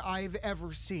thing I've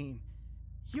ever seen.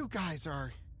 You guys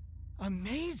are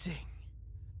amazing.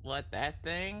 What, that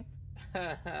thing?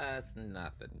 It's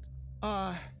nothing.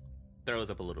 Throws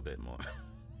up a little bit more.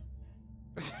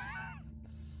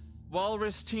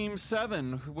 Walrus Team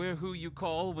 7, we're who you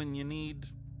call when you need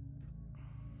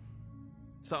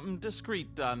something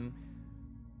discreet done.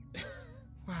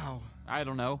 Wow. I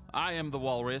don't know. I am the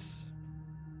walrus.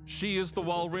 She is the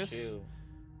walrus.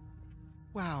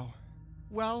 Wow.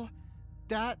 Well,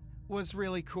 that was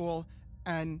really cool,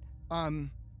 and, I'm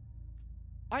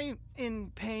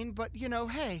in pain, but,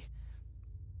 hey,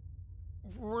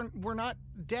 we're not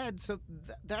dead, so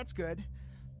that's good.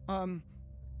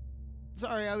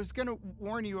 Sorry, I was gonna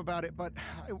warn you about it, but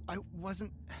I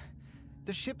wasn't...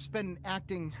 The ship's been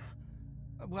acting...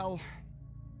 Well,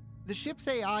 the ship's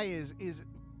AI is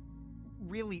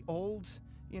really old.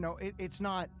 It's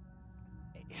not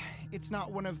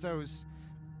one of those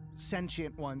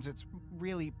sentient ones. It's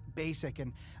really basic,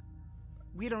 and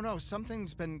we don't know.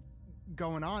 Something's been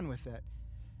going on with it.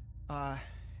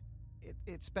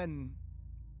 It's been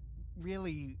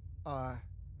really,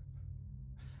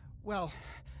 well,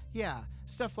 yeah,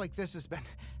 stuff like this has been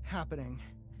happening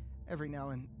every now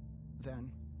and then.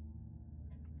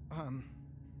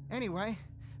 Anyway,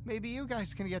 maybe you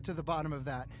guys can get to the bottom of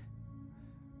that.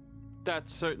 That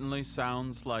certainly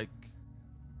sounds like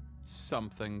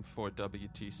something for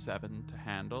WT7 to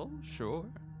handle, sure.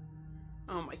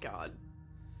 Oh my god.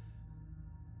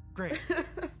 Great.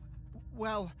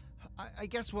 Well, I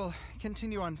guess we'll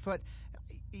continue on foot.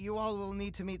 You all will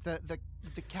need to meet the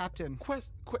captain.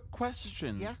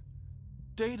 Question. Yeah?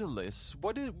 Daedalus,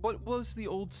 what was the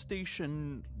old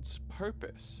station's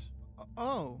purpose?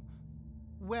 Well,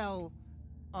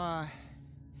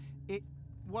 it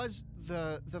was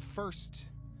the first,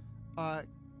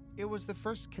 it was the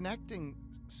first connecting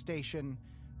station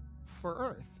for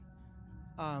Earth.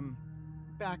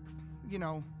 Back,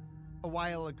 a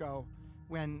while ago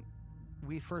when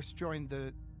we first joined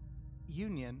the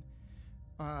Union,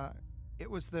 it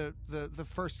was the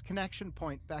first connection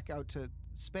point back out to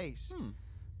space.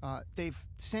 They've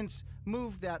since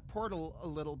moved that portal a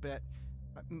little bit,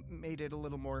 made it a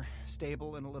little more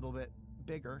stable and a little bit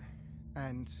bigger.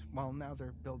 And, well, now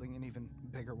they're building an even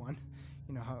bigger one.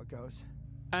 You know how it goes.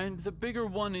 And the bigger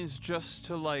one is just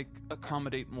to, like,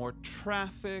 accommodate more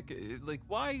traffic? Like,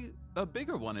 why a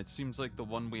bigger one? It seems like the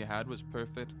one we had was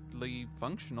perfectly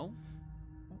functional.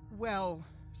 Well,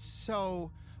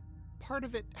 so part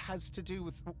of it has to do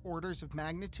with orders of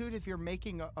magnitude. If you're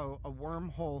making a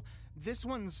wormhole, this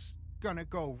one's gonna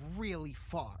go really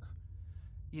far.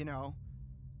 You know,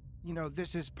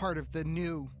 this is part of the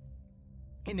new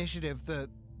initiative, the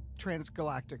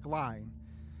Transgalactic Line.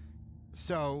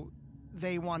 So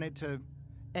they wanted to,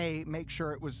 A, make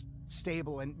sure it was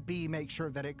stable, and B, make sure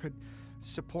that it could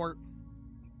support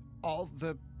all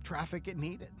the traffic it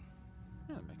needed.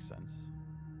 Yeah, that makes sense.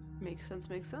 Makes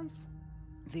sense.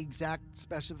 The exact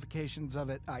specifications of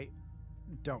it, I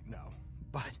don't know.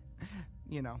 But,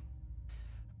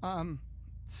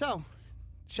 So,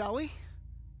 shall we?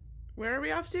 Where are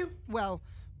we off to? Well,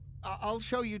 I'll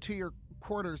show you to your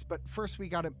quarters, but first we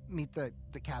gotta meet the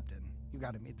captain. You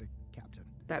gotta meet the captain.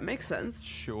 That makes sense.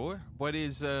 Sure. What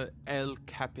is El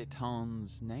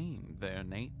Capitan's name there,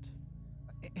 Nate?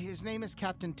 His name is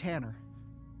Captain Tanner.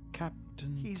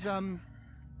 Captain He's,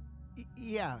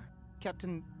 yeah,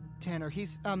 Captain Tanner.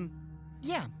 He's,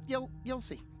 yeah, you'll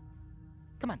see.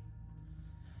 Come on.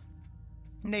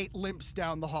 Nate limps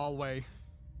down the hallway.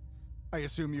 I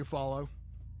assume you follow.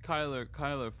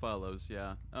 Kyler follows,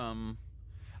 yeah.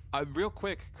 Real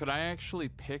quick, could I actually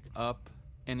pick up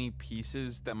any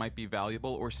pieces that might be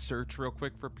valuable, or search real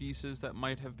quick for pieces that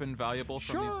might have been valuable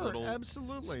from these little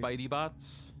absolutely. Spidey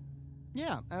bots?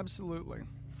 Yeah, absolutely.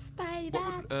 Spidey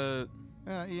bots.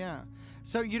 Yeah.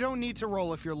 So you don't need to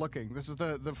roll if you're looking. This is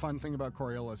the fun thing about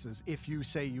Coriolis is if you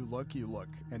say you look,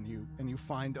 and you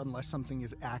find unless something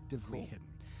is actively hidden.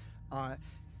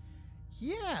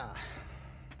 Yeah.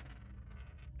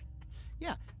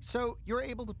 Yeah, so you're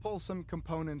able to pull some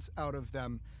components out of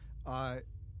them,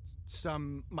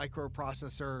 some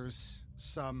microprocessors,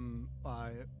 some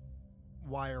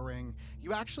wiring.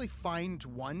 You actually find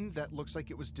one that looks like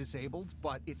it was disabled,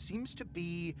 but it seems to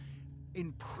be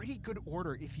in pretty good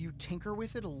order. If you tinker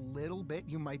with it a little bit,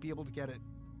 you might be able to get it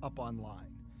up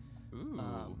online.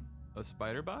 Ooh, a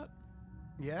spider bot?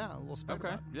 Yeah, a little spider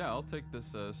bot. Yeah, I'll take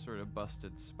this sort of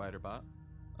busted spider bot.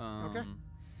 Okay.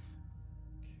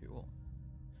 Cool.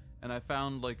 And I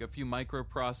found like a few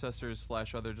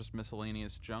microprocessors / other just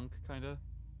miscellaneous junk, kind of.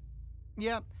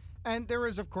 Yeah, and there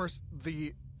is, of course,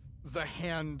 the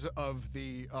hand of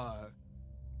the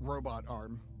robot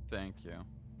arm. Thank you.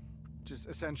 Just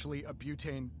essentially a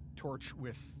butane torch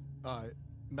with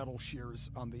metal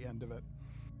shears on the end of it.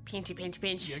 Pinchy, pinch,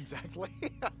 pinch. Yeah, exactly.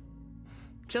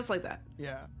 Just like that.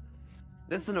 Yeah.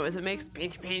 That's the noise it makes.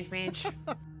 Pinch, pinch, pinch.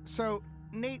 So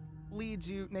Nathan leads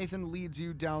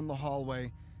you down the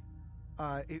hallway,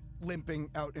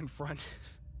 limping out in front.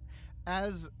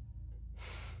 As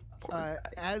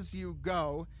you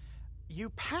go,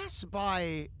 you pass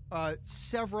by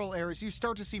several areas. You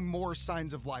start to see more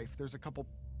signs of life. There's a couple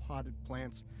potted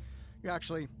plants. You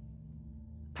actually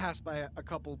pass by a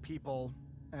couple people,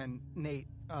 and Nate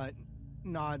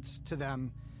nods to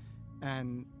them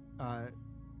and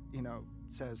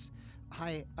says,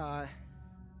 Hi,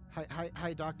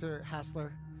 Dr.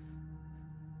 Hassler.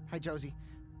 Hi, Josie.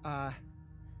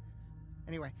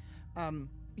 Anyway,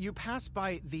 you pass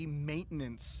by the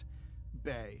maintenance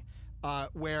bay,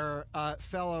 where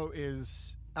Fellow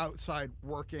is outside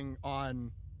working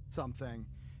on something,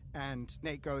 and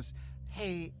Nate goes,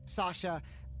 Hey, Sasha,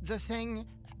 the thing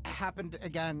happened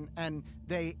again, and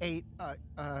they ate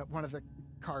one of the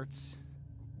carts.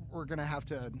 We're gonna have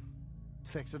to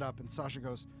fix it up. And Sasha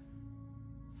goes,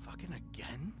 Fucking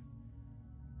again?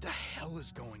 The hell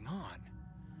is going on?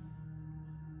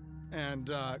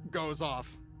 And goes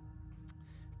off.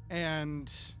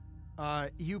 And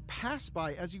you pass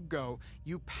by, as you go,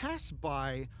 you pass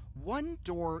by one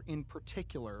door in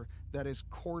particular that is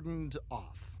cordoned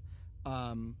off.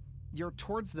 You're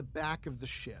towards the back of the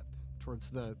ship, towards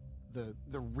the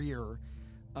rear,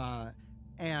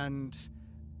 and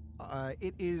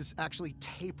it is actually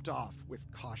taped off with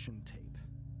caution tape.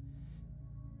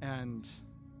 And,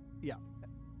 yeah.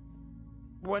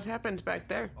 What happened back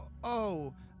there?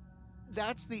 Oh,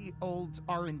 that's the old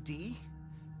R&D.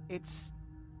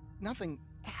 Nothing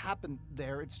happened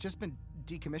there. It's just been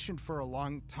decommissioned for a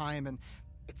long time, and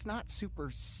it's not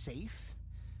super safe.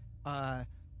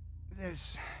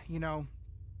 There's,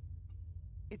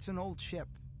 it's an old ship.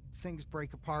 Things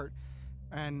break apart,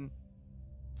 and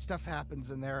stuff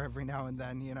happens in there every now and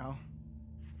then, you know.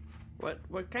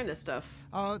 What kind of stuff?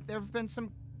 There have been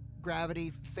some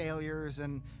gravity failures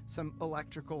and some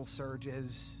electrical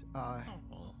surges,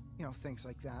 you know, things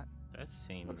like that. That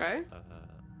seems, Okay.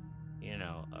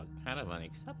 Kind of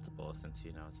unacceptable since,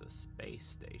 it's a space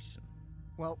station.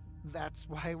 Well, that's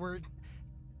why we're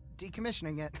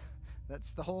decommissioning it.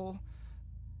 That's the whole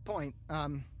point.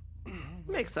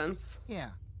 Makes sense. Yeah.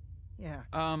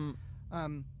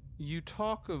 You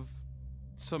talk of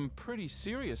some pretty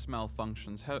serious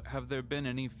malfunctions. Have there been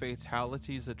any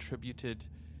fatalities attributed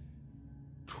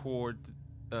toward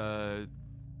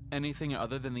anything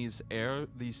other than these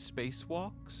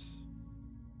spacewalks?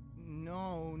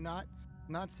 No, not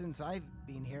since I've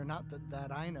been here. Not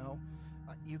that I know.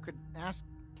 You could ask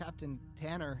Captain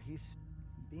Tanner. He's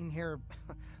been here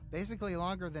basically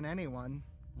longer than anyone.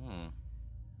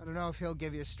 I don't know if he'll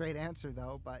give you a straight answer,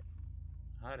 though, but...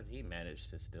 How did he manage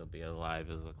to still be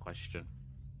alive is a question.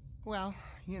 Well,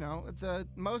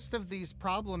 most of these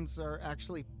problems are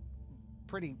actually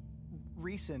pretty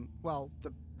recent. Well,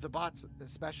 the bots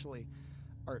especially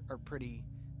are pretty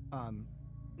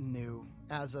new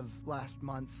as of last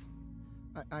month.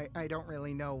 I don't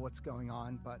really know what's going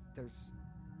on, but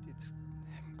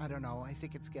I don't know. I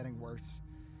think it's getting worse.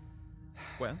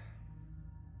 Well?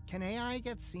 Can AI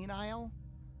get senile?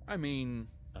 I mean...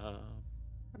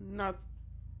 Not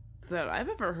that I've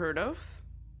ever heard of.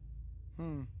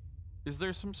 Is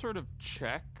there some sort of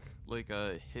check, like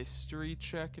a history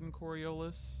check in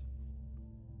Coriolis?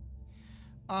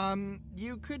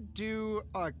 You could do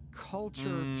a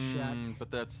culture check.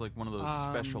 But that's like one of those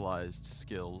specialized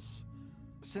skills.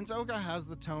 Since Oka has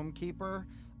the Tome Keeper,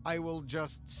 I will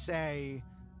just say,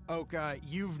 Oka,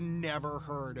 you've never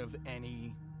heard of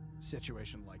any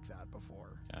situation like that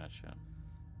before. Gotcha.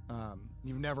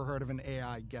 You've never heard of an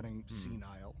AI getting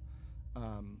senile.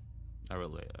 I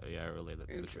relate that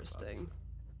to Interesting.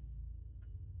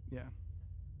 Yeah.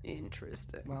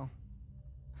 Interesting. Well,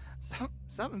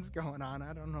 something's going on.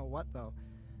 I don't know what, though.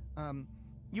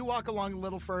 You walk along a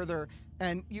little further,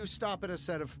 and you stop at a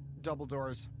set of double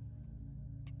doors.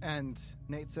 And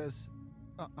Nate says,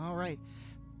 all right,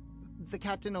 the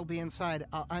captain will be inside.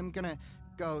 I'm going to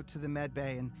go to the med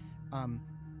bay, and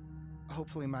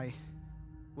hopefully my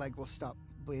leg will stop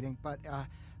bleeding. But,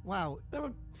 wow.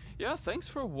 Yeah, thanks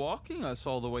for walking us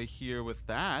all the way here with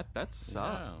that. That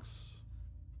sucks.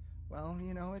 Yeah. Well,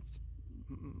 it's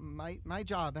my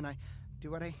job, and I do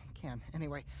what I can.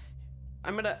 Anyway,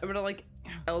 I'm gonna like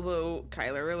elbow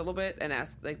Kyler a little bit and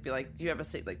ask, be like, do you have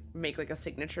make like a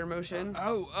signature motion?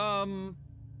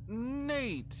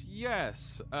 Nate,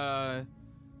 yes. And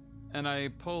I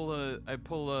pull a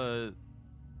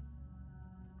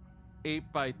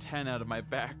 8x10 out of my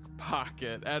back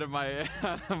pocket, out of my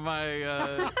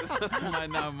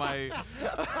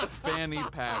fanny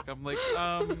pack. I'm like,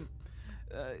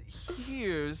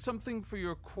 here's something for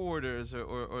your quarters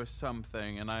or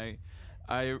something, and I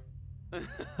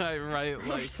write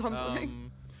like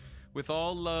something. With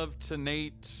all love to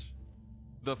Nate,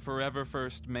 the forever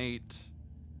first mate,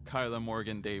 Kyler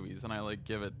Morgan Davies, and I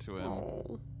give it to him.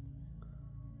 Oh.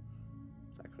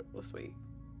 That was sweet.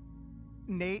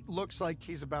 Nate looks like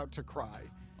he's about to cry,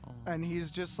 and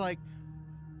he's just like,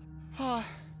 oh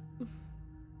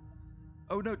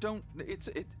no, don't.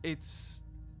 It's.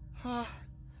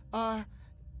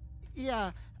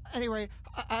 Yeah. Anyway,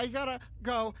 I gotta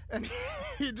go, and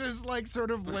he just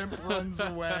sort of limp runs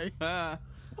away.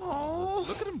 Oh,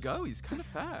 look at him go! He's kind of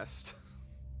fast.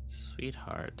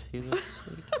 Sweetheart, he's a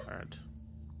sweetheart.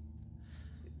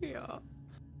 Yeah.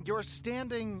 You're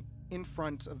standing in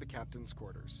front of the captain's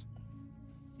quarters.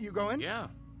 You go in? Yeah.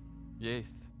 Yes.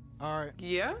 All right.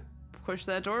 Yeah. Push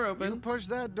that door open. You push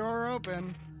that door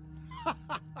open.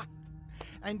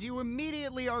 And you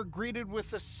immediately are greeted with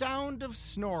the sound of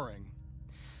snoring.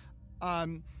 A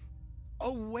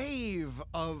wave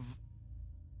of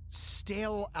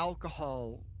stale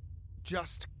alcohol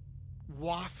just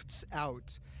wafts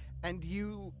out. And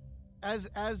you,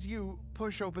 as you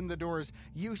push open the doors,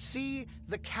 you see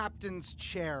the captain's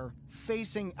chair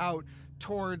facing out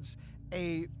towards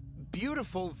a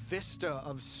beautiful vista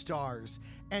of stars.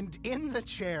 And in the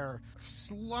chair,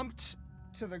 slumped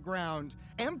to the ground,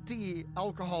 empty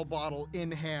alcohol bottle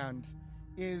in hand,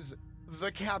 is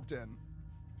the captain.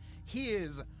 He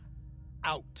is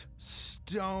out.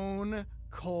 Stone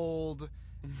cold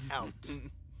out.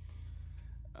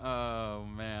 Oh,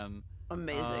 man.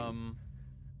 Amazing.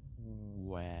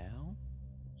 Well?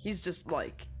 He's just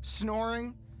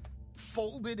snoring,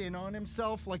 folded in on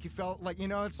himself like he felt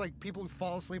it's like people who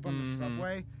fall asleep on the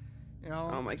subway.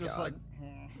 Oh my just God.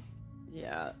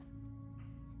 Yeah.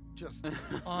 Just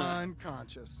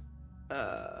unconscious.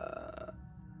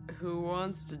 Who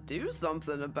wants to do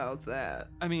something about that?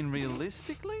 I mean,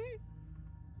 realistically?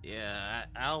 Yeah,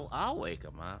 I'll wake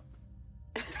him up.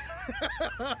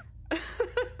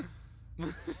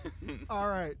 All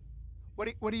right.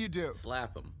 What do you do?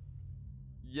 Slap him.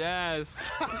 Yes.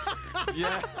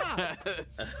 Yes.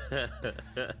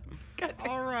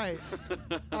 All right.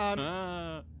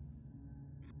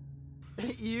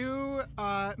 You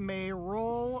may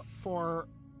roll for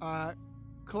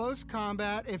close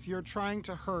combat if you're trying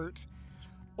to hurt,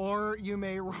 or you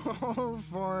may roll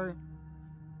for,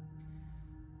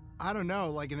 I don't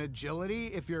know, like an agility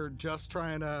if you're just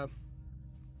trying to.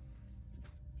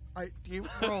 You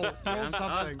roll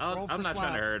something. Roll for I'm not slap.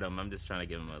 trying to hurt him. I'm just trying to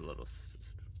give him a little.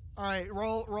 All right,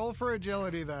 roll for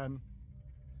agility then.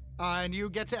 And you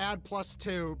get to add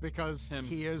 +2 because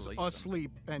he is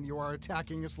asleep and you are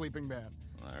attacking a sleeping man.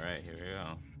 All right, here we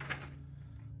go.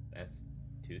 That's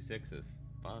 2 6s.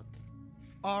 Fuck.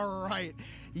 All right.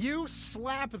 You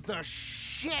slap the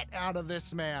shit out of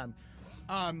this man.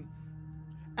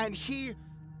 And he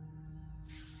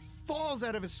falls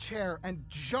out of his chair and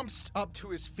jumps up to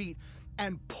his feet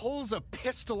and pulls a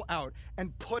pistol out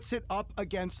and puts it up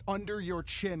against under your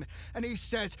chin. And he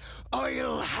says,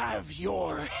 "I'll have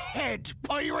your head,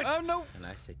 pirate." Oh, no. And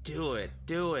I say, do it,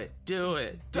 do it, do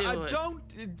it, do it. Don't.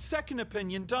 Second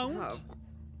opinion, don't.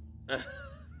 Oh.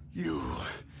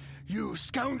 You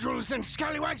scoundrels and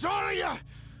scallywags, all of you!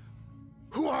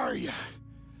 Who are you?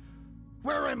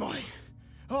 Where am I?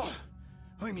 Oh,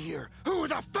 I'm here. Who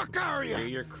the fuck are you? You're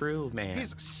your crew, man.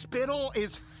 His spittle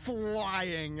is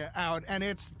flying out, and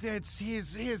it's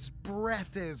his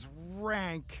breath is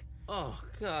rank. Oh,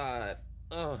 God.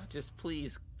 Oh, just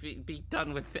please be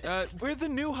done with it. We're the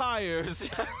new hires.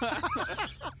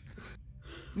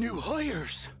 New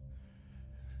hires?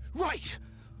 Right.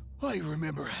 I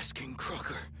remember asking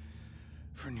Crocker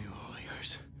for new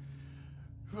hires.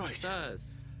 Right. It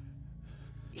does.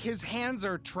 His hands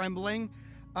are trembling.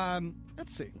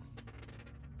 Let's see.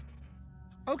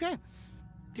 Okay.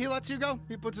 He lets you go.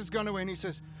 He puts his gun away and he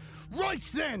says, "Right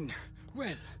then.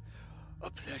 Well,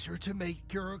 a pleasure to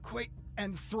make your acquaintance,"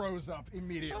 and throws up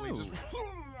immediately. Oh. Just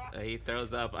He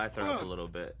throws up. I throw up a little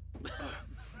bit.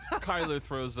 Kyler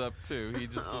throws up too. He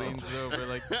just leans over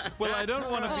like, well, I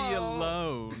don't want to be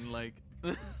alone. Like,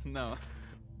 no.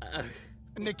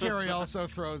 Nick Carey also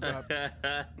throws up.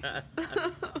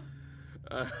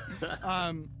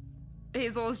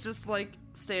 Hazel is just like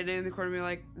standing in the corner, being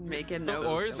like, making notes.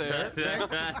 Or Don't there. step there.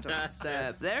 Don't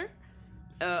step there.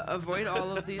 Avoid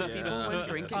all of these people when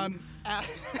drinking.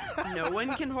 No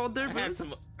one can hold their I had some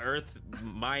booze. earth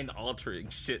mind-altering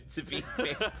shit to be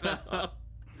picked up.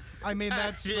 I mean,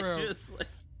 that's true. Just like,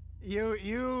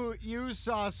 You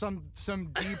saw some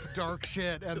deep dark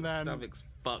shit and then stomach's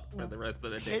fucked for the rest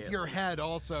of the day. hit your head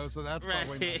also, so that's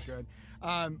probably Right.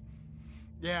 not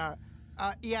good.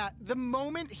 Yeah, the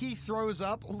moment he throws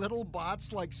up, little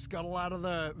bots like scuttle out of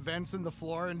the vents in the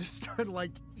floor and just start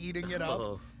like eating it up.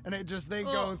 Oh. And they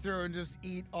go through and just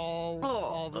eat all the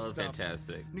Oh, stuff.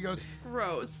 fantastic. And he goes,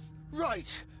 Gross.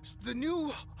 "Right, the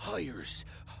new hires.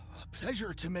 A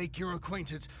pleasure to make your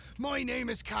acquaintance. My name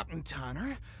is Captain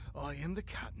Tanner. I am the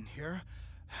captain here.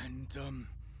 And,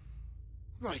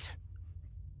 right.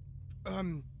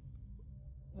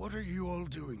 What are you all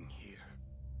doing here?"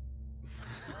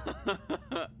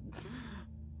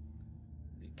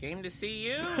 Came to see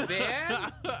you,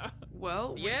 man.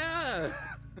 Well, Yeah.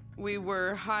 we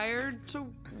were hired to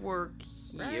work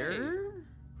here.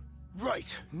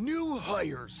 Right, new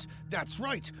hires. That's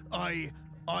right. I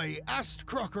asked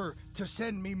Crocker to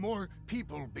send me more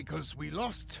people because we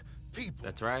lost people.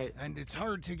 That's right. And it's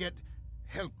hard to get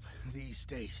help these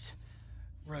days.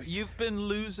 Right. You've been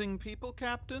losing people,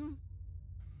 Captain?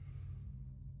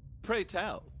 Pray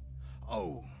tell.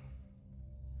 Oh.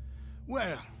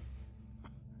 Well,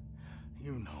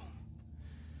 you know.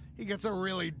 He gets a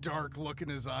really dark look in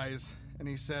his eyes, and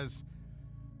he says,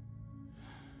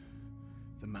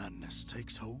 "The madness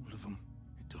takes hold of him.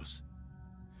 It does.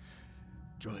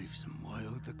 Drives him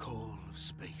wild, the call of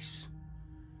space.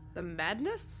 The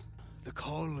madness? The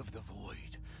call of the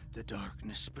void, the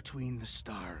darkness between the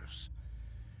stars.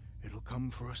 It'll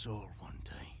come for us all one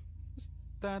day.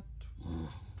 That...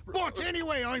 But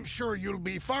anyway, I'm sure you'll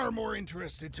be far more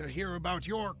interested to hear about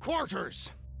your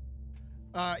quarters."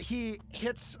 He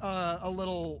hits a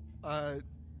little,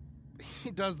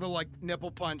 he does the, like,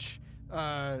 nipple punch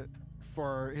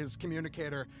for his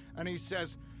communicator, and he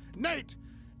says, Nate,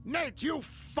 you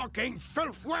fucking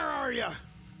filth, where are you?"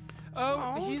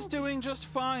 Oh, he's doing just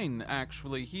fine,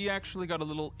 actually. He actually got a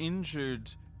little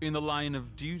injured in the line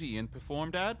of duty and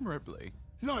performed admirably.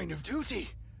 Line of duty?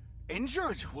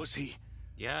 Injured, was he?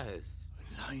 Yes.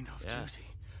 Line of duty.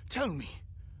 Tell me,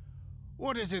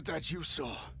 what is it that you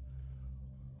saw?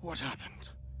 What happened?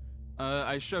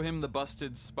 I show him the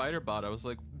busted spider bot. I was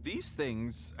like, these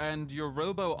things and your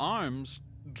robo arms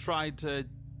tried to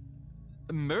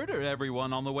murder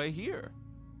everyone on the way here.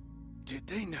 Did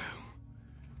they now?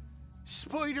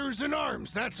 Spiders and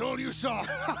arms, that's all you saw.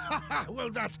 Well,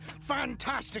 that's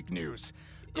fantastic news.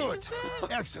 Good.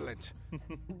 Excellent.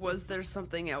 Was there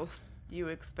something else you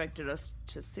expected us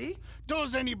to see?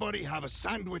 Does anybody have a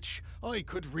sandwich? I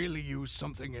could really use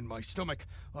something in my stomach.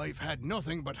 I've had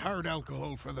nothing but hard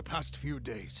alcohol for the past few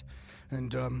days.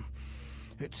 And,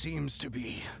 it seems to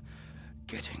be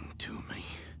getting to me.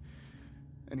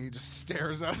 And he just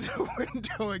stares out the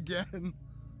window again.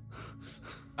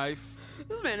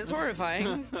 This man is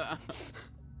horrifying.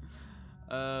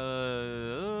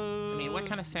 I mean, what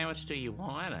kind of sandwich do you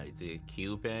want? The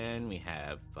Cuban, we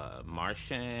have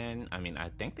Martian. I mean, I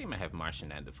think they might have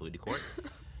Martian at the food court.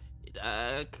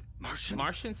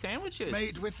 Martian sandwiches.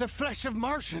 Made with the flesh of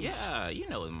Martians. Yeah, you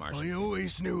know the Martians. I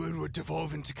always knew it would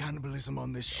devolve into cannibalism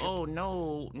on this ship. Oh,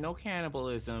 no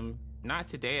cannibalism. Not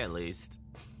today, at least.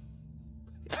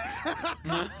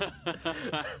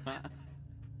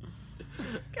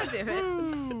 God damn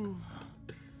it.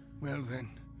 Well then,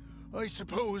 I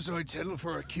suppose I'd settle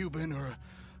for a Cuban or a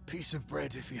piece of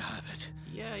bread if you have it.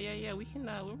 Yeah. We can.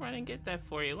 We'll run and get that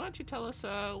for you. Why don't you tell us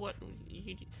what?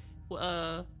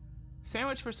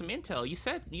 Sandwich for some intel. You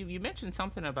said you mentioned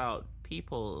something about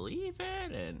people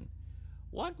leaving and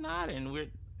whatnot, and we're.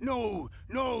 No,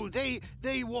 they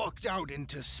walked out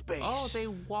into space. Oh, they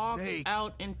walked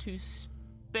out into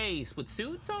space with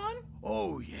suits on?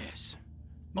 Oh, yes.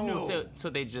 Oh, no. So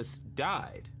they just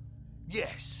died?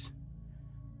 Yes.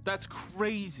 That's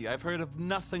crazy. I've heard of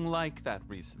nothing like that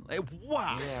recently.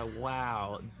 Wow. Yeah,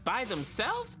 wow. By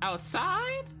themselves?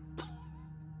 Outside?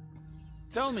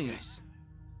 Tell me,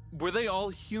 were they all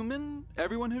human?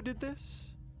 Everyone who did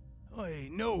this?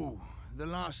 No, the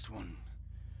last one.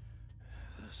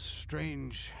 A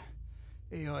strange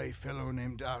AI fellow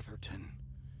named Atherton.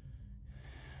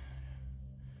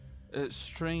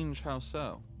 Strange, how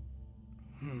so?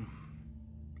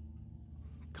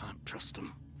 Can't trust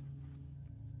them.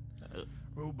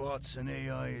 Robots and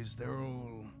AIs, they're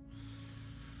all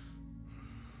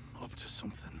up to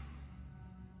something.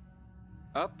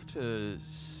 Up to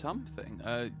something?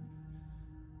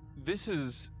 This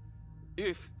is,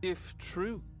 if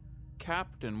true,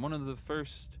 Captain, one of the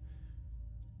first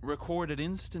recorded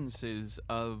instances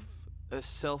of a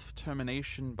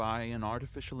self-termination by an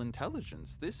artificial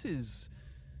intelligence. This is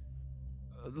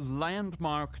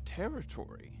landmark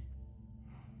territory.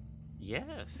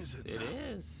 Yes, it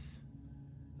is.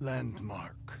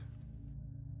 Landmark.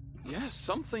 Yes,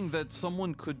 something that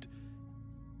someone could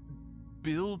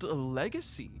build a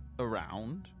legacy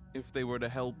around if they were to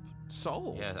help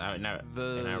solve. Yeah, and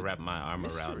I wrapped my arm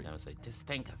mystery. around it and I was like, just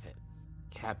think of it.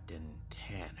 Captain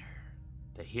Tanner,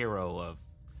 the hero of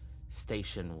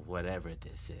Station whatever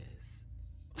this is.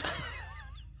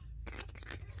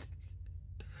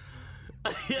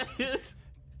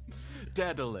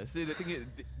 Daedalus. I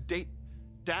think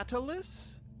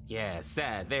Daedalus? Yes,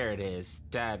 there it is.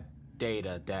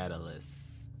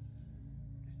 Daedalus.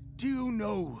 Do you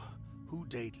know who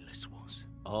Daedalus was?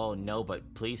 Oh, no,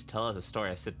 but please tell us a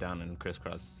story. I sit down and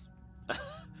crisscross.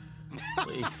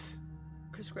 Please.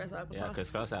 Crisscross applesauce. Yeah,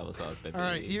 crisscross applesauce. Baby. All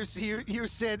right, you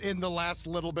sit in the last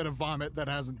little bit of vomit that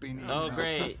hasn't been eaten. Oh,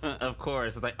 great. Of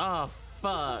course. It's like, oh,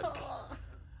 fuck.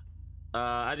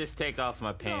 I just take off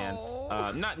my pants.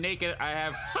 No. Not naked. I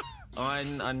have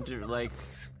on under like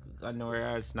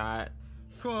underwear. It's not.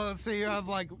 Cool. So you have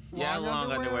like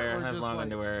long underwear. I have long like,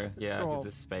 underwear. Yeah, cool. it's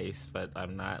a space, but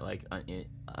I'm not like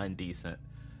undecent.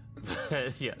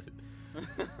 But yeah.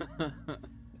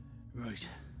 Right.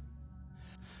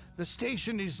 The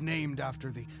station is named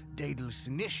after the Daedalus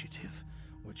Initiative,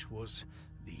 which was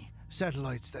the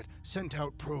satellites that sent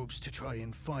out probes to try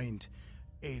and find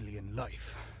alien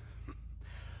life.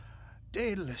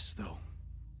 Daedalus, though,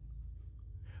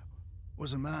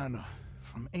 was a man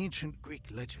from ancient Greek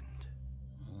legend,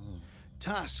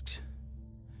 tasked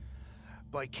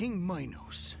by King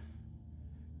Minos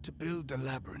to build a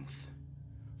labyrinth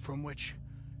from which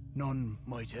none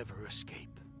might ever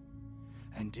escape.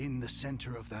 And in the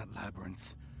center of that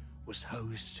labyrinth was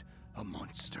housed a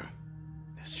monster.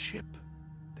 This ship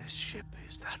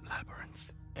is that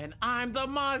labyrinth. And I'm the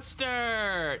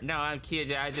monster! No, I'm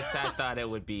kidding. I thought it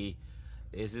would be...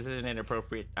 Is this an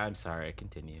inappropriate... I'm sorry,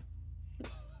 continue.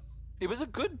 It was a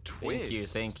good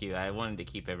twist. Thank you. I wanted to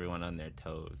keep everyone on their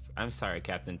toes. I'm sorry,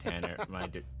 Captain Tanner.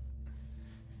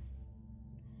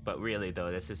 But really,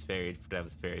 though, that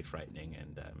was very frightening,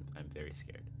 and I'm very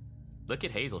scared. Look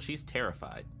at Hazel. She's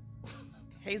terrified.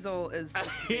 Hazel is just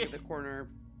sitting in the corner,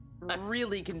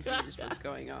 really confused what's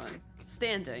going on.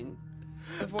 Standing,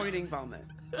 avoiding vomit.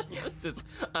 Just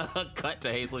cut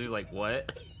to Hazel. She's like,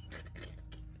 what?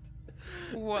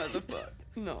 What the fuck?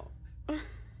 No.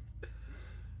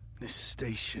 This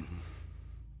station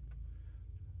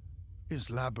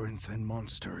is labyrinth and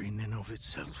monster in and of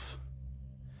itself,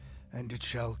 and it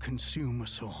shall consume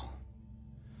us all.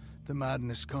 The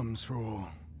madness comes for all.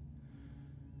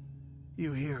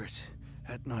 You hear it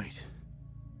at night,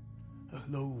 a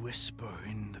low whisper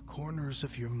in the corners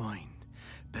of your mind,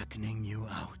 beckoning you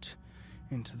out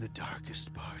into the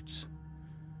darkest parts.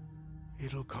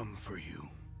 It'll come for you.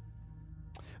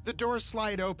 The doors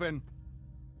slide open,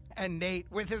 and Nate,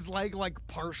 with his leg like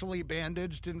partially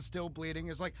bandaged and still bleeding,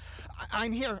 is like,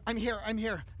 I'm here. And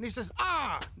he says,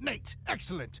 Nate,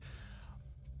 excellent.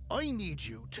 I need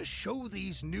you to show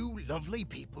these new lovely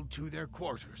people to their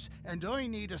quarters, and I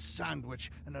need a sandwich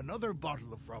and another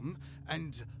bottle of rum,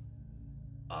 and,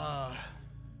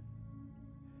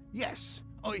 yes,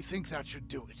 I think that should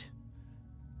do it.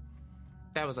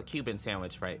 That was a Cuban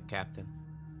sandwich, right, Captain?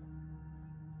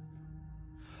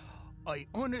 I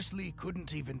honestly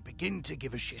couldn't even begin to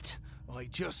give a shit. I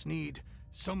just need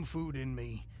some food in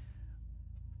me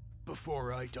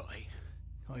before I die.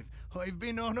 I've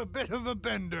been on a bit of a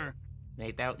bender.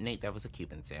 Nate, that was a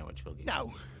Cuban sandwich. We'll get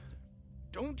Now,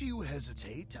 don't you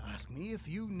hesitate to ask me if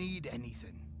you need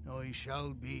anything. I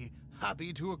shall be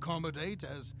happy to accommodate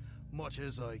as much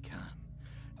as I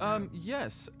can.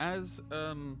 Yes, as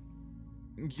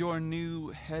your new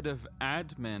head of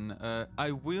admin,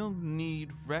 I will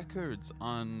need records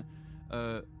on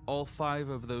all 5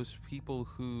 of those people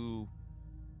who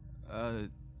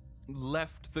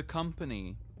left the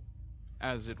company,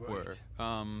 as it were.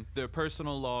 Their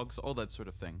personal logs, all that sort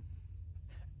of thing.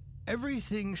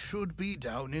 Everything should be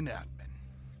down in admin.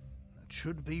 That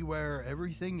should be where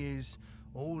everything is.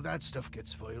 All that stuff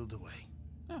gets filed away.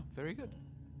 Oh, very good.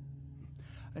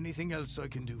 Anything else I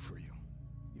can do for you?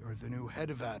 You're the new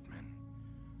head of admin.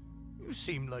 You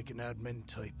seem like an admin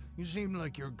type. You seem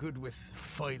like you're good with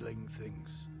filing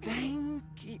things. Thank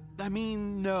you. I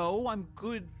mean, no, I'm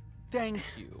good. Thank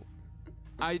you.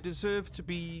 I deserve to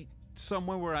be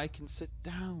somewhere where I can sit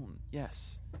down.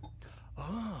 Yes.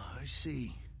 Ah, I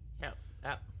see. Yep.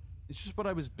 It's just what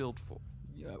I was built for.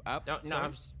 No, I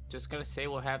was just gonna say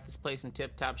we'll have this place in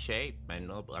tip-top shape,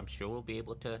 and I'm sure we'll be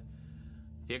able to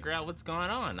figure out what's going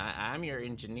on. I'm your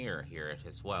engineer here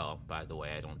as well, by the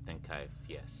way. I don't think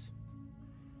yes.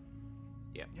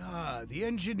 Yeah. Ah, the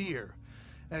engineer.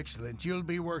 Excellent. You'll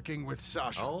be working with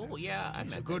Sasha. Oh, then. yeah, I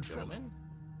He's met a good that fellow. gentleman.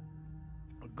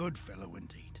 A good fellow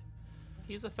indeed.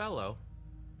 He's a fellow.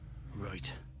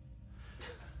 Right.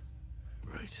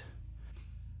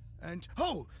 And,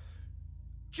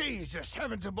 Jesus,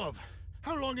 heavens above.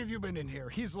 How long have you been in here?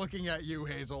 He's looking at you,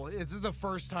 Hazel. It's the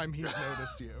first time he's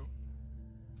noticed you.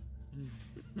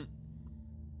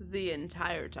 The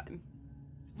entire time.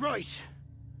 Right.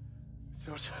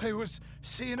 Thought I was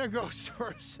seeing a ghost for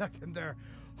a second there.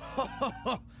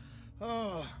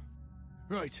 Oh.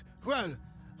 Right. Well,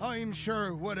 I'm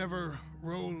sure whatever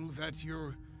role that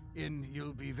you're in,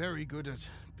 you'll be very good at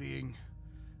being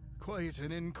quiet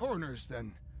and in corners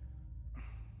then.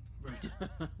 Right.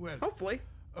 Well. Hopefully.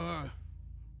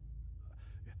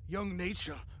 Young Nate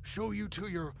shall show you to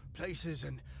your places,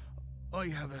 and I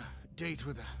have a date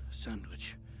with a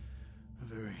sandwich. A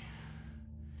very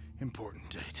important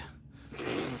date.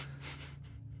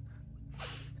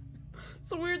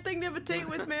 It's a weird thing to have a date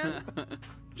with, man.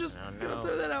 Just gonna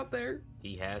throw that out there.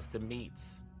 He has the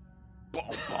meats.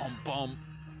 Bum.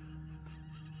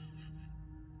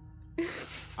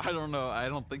 I don't know. I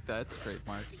don't think that's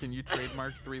trademarked. Can you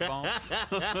trademark 3 bombs?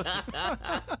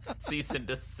 Cease and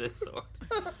desist.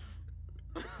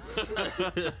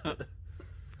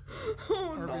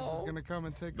 Arby's is gonna come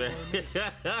and take one.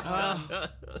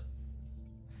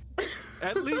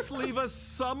 At least leave us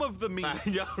some of the meat.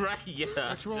 Yeah, right,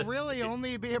 yeah. Which will really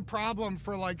only be a problem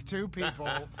for like 2 people.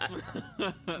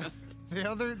 The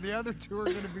other 2 are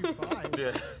gonna be fine.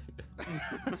 Yeah.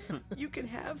 You can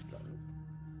have them.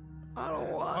 I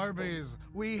don't want Arby's,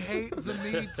 we hate the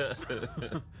meats.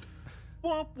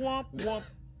 Womp, womp,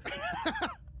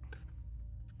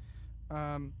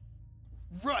 womp.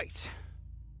 Right.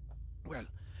 Well,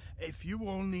 if you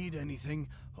all need anything,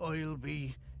 I'll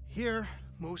be here,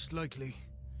 most likely.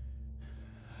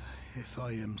 If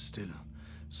I am still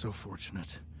so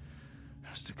fortunate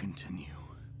as to continue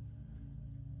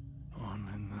on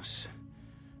in this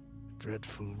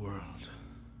dreadful world.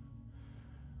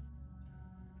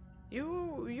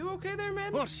 You okay there,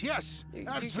 man? But yes, You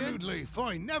absolutely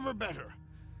fine. Never better.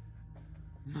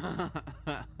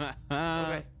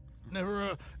 Okay. Never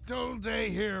a dull day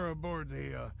here aboard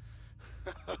the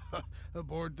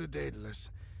aboard the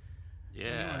Daedalus.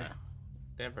 Yeah. Anyway.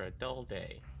 Never a dull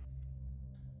day.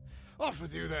 Off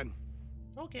with you then.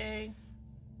 Okay.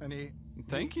 And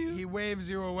Thank you. He waves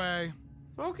you away,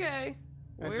 Okay.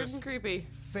 And Weird just- and creepy.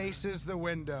 faces the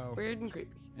window. Weird and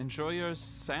creepy. Enjoy your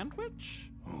sandwich?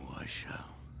 Oh, I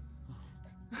shall.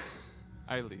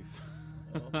 I leave.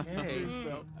 Okay.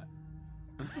 So,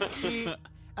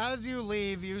 as you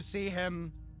leave, you see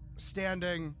him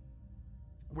standing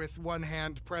with one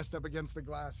hand pressed up against the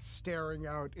glass, staring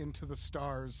out into the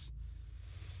stars.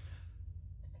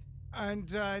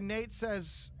 And Nate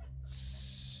says,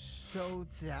 "So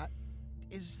that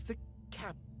is the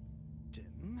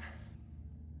captain?"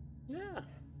 Yeah.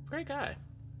 Great guy.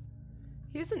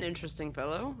 He's an interesting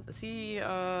fellow. Is he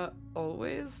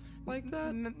always like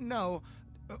that? No,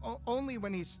 only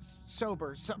when he's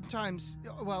sober. Sometimes,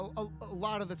 well, a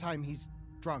lot of the time he's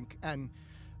drunk, and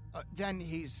then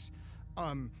he's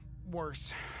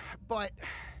worse. But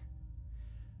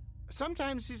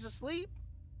sometimes he's asleep.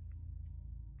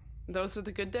 Those are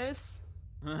the good days?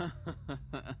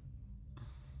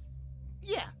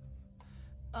 Yeah.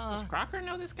 Does Crocker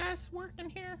know this guy's working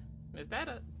here? Is that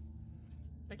a...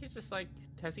 Like, he's just like...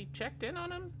 Has he checked in on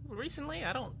him recently?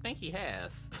 I don't think he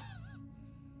has.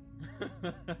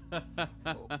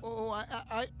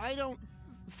 I don't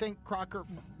think Crocker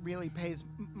really pays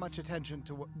much attention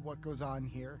to what goes on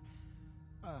here.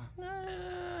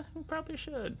 He probably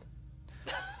should.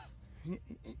 Yeah,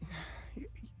 you're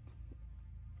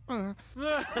right.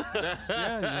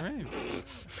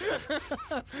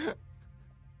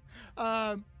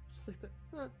 Just like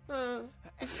that.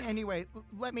 Anyway,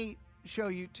 let me show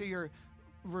you to your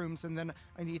rooms, and then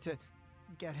I need to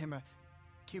get him a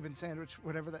Cuban sandwich,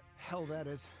 whatever the hell that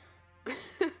is.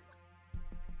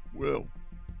 Well,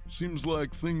 seems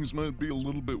like things might be a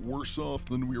little bit worse off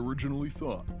than we originally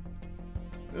thought.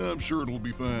 I'm sure it'll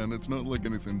be fine. It's not like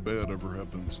anything bad ever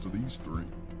happens to these three.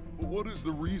 But what is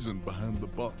the reason behind the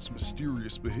bot's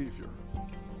mysterious behavior?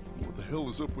 What the hell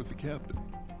is up with the captain?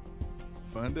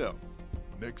 Find out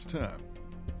next time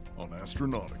on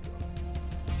Astronautica.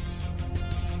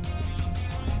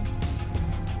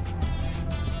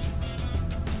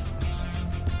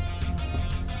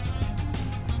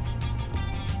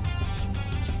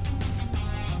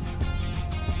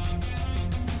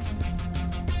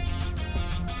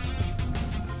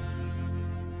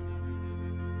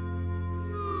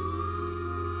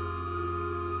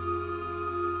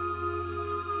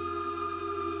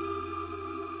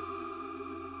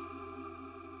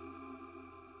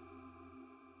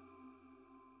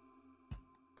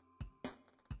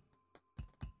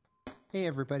 Hey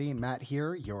everybody, Matt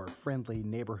here, your friendly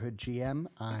neighborhood GM.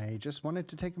 I just wanted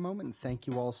to take a moment and thank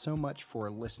you all so much for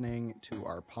listening to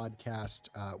our podcast.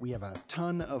 We have a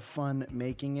ton of fun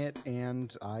making it,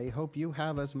 and I hope you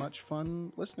have as much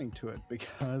fun listening to it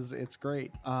because it's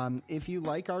great. If you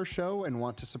like our show and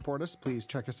want to support us, please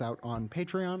check us out on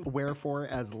Patreon, where for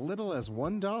as little as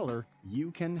 $1,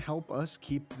 you can help us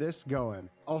keep this going.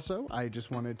 Also, I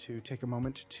just wanted to take a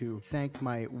moment to thank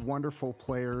my wonderful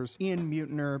players, Ian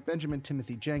Mutiner, Benjamin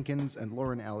Timothy Jenkins, and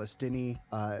Lauren Alice Dinney.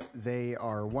 They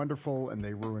are wonderful and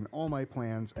they ruin all my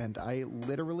plans, and I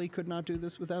literally could not do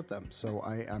this without them, so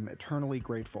I am eternally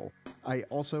grateful. I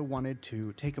also wanted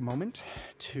to take a moment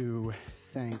to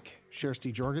thank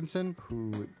Shersty Jorgensen,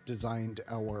 who designed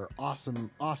our awesome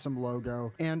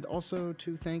logo, and also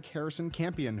to thank Harrison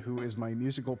Campion, who is my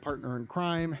musical partner in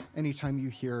crime. Anytime you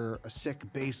hear a sick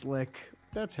bass lick,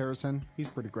 that's Harrison. He's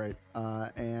pretty great,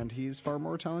 and he's far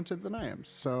more talented than I am,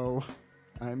 so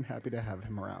I'm happy to have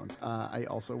him around. I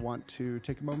also want to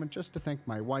take a moment just to thank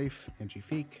my wife, Angie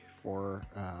Feek, for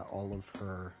all of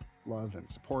her love and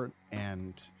support,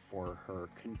 and for her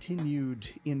continued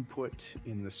input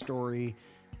in the story.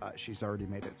 She's already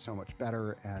made it so much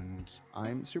better, and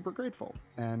I'm super grateful.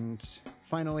 And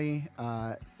finally,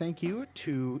 thank you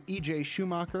to EJ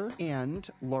Schumacher and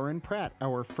Lauren Pratt,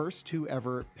 our first two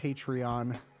ever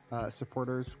Patreon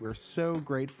supporters. We're so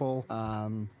grateful.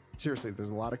 Seriously, there's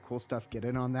a lot of cool stuff. Get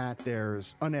in on that.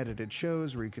 There's unedited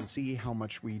shows where you can see how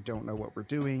much we don't know what we're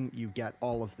doing. You get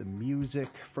all of the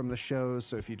music from the shows.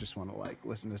 So if you just want to like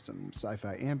listen to some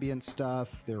sci-fi ambient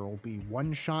stuff, there will be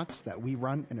one-shots that we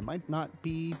run, and it might not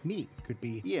be me. It could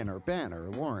be Ian or Ben or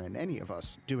Lauren, any of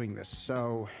us doing this.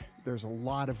 So there's a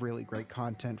lot of really great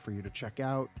content for you to check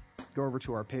out. Go over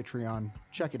to our Patreon,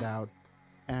 check it out.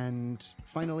 And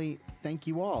finally, thank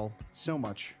you all so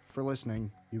much for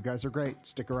listening. You guys are great.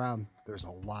 Stick around. There's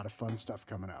a lot of fun stuff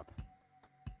coming up.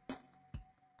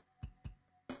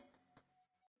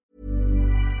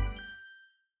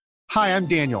 Hi, I'm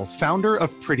Daniel, founder of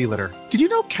Pretty Litter. Did you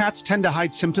know cats tend to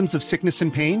hide symptoms of sickness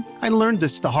and pain? I learned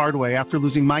this the hard way after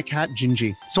losing my cat,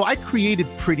 Gingy. So I created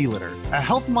Pretty Litter, a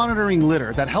health monitoring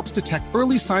litter that helps detect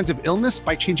early signs of illness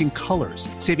by changing colors,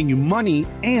 saving you money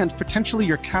and potentially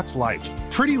your cat's life.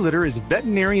 Pretty Litter is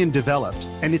veterinarian developed,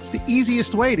 and it's the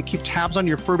easiest way to keep tabs on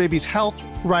your fur baby's health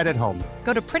right at home.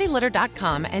 Go to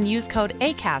prettylitter.com and use code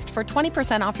ACAST for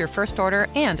 20% off your first order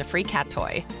and a free cat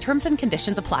toy. Terms and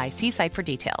conditions apply. See site for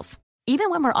details.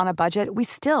 Even when we're on a budget, we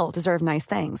still deserve nice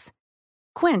things.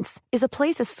 Quince is a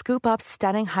place to scoop up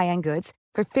stunning high-end goods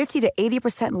for 50 to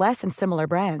 80% less than similar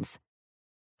brands.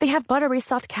 They have buttery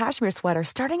soft cashmere sweaters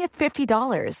starting at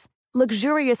 $50,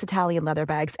 luxurious Italian leather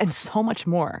bags, and so much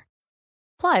more.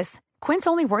 Plus, Quince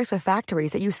only works with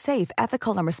factories that use safe,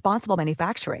 ethical, and responsible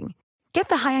manufacturing. Get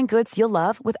the high-end goods you'll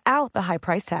love without the high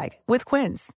price tag with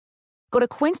Quince. Go to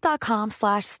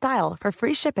quince.com/style for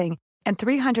free shipping and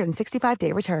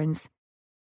 365-day returns.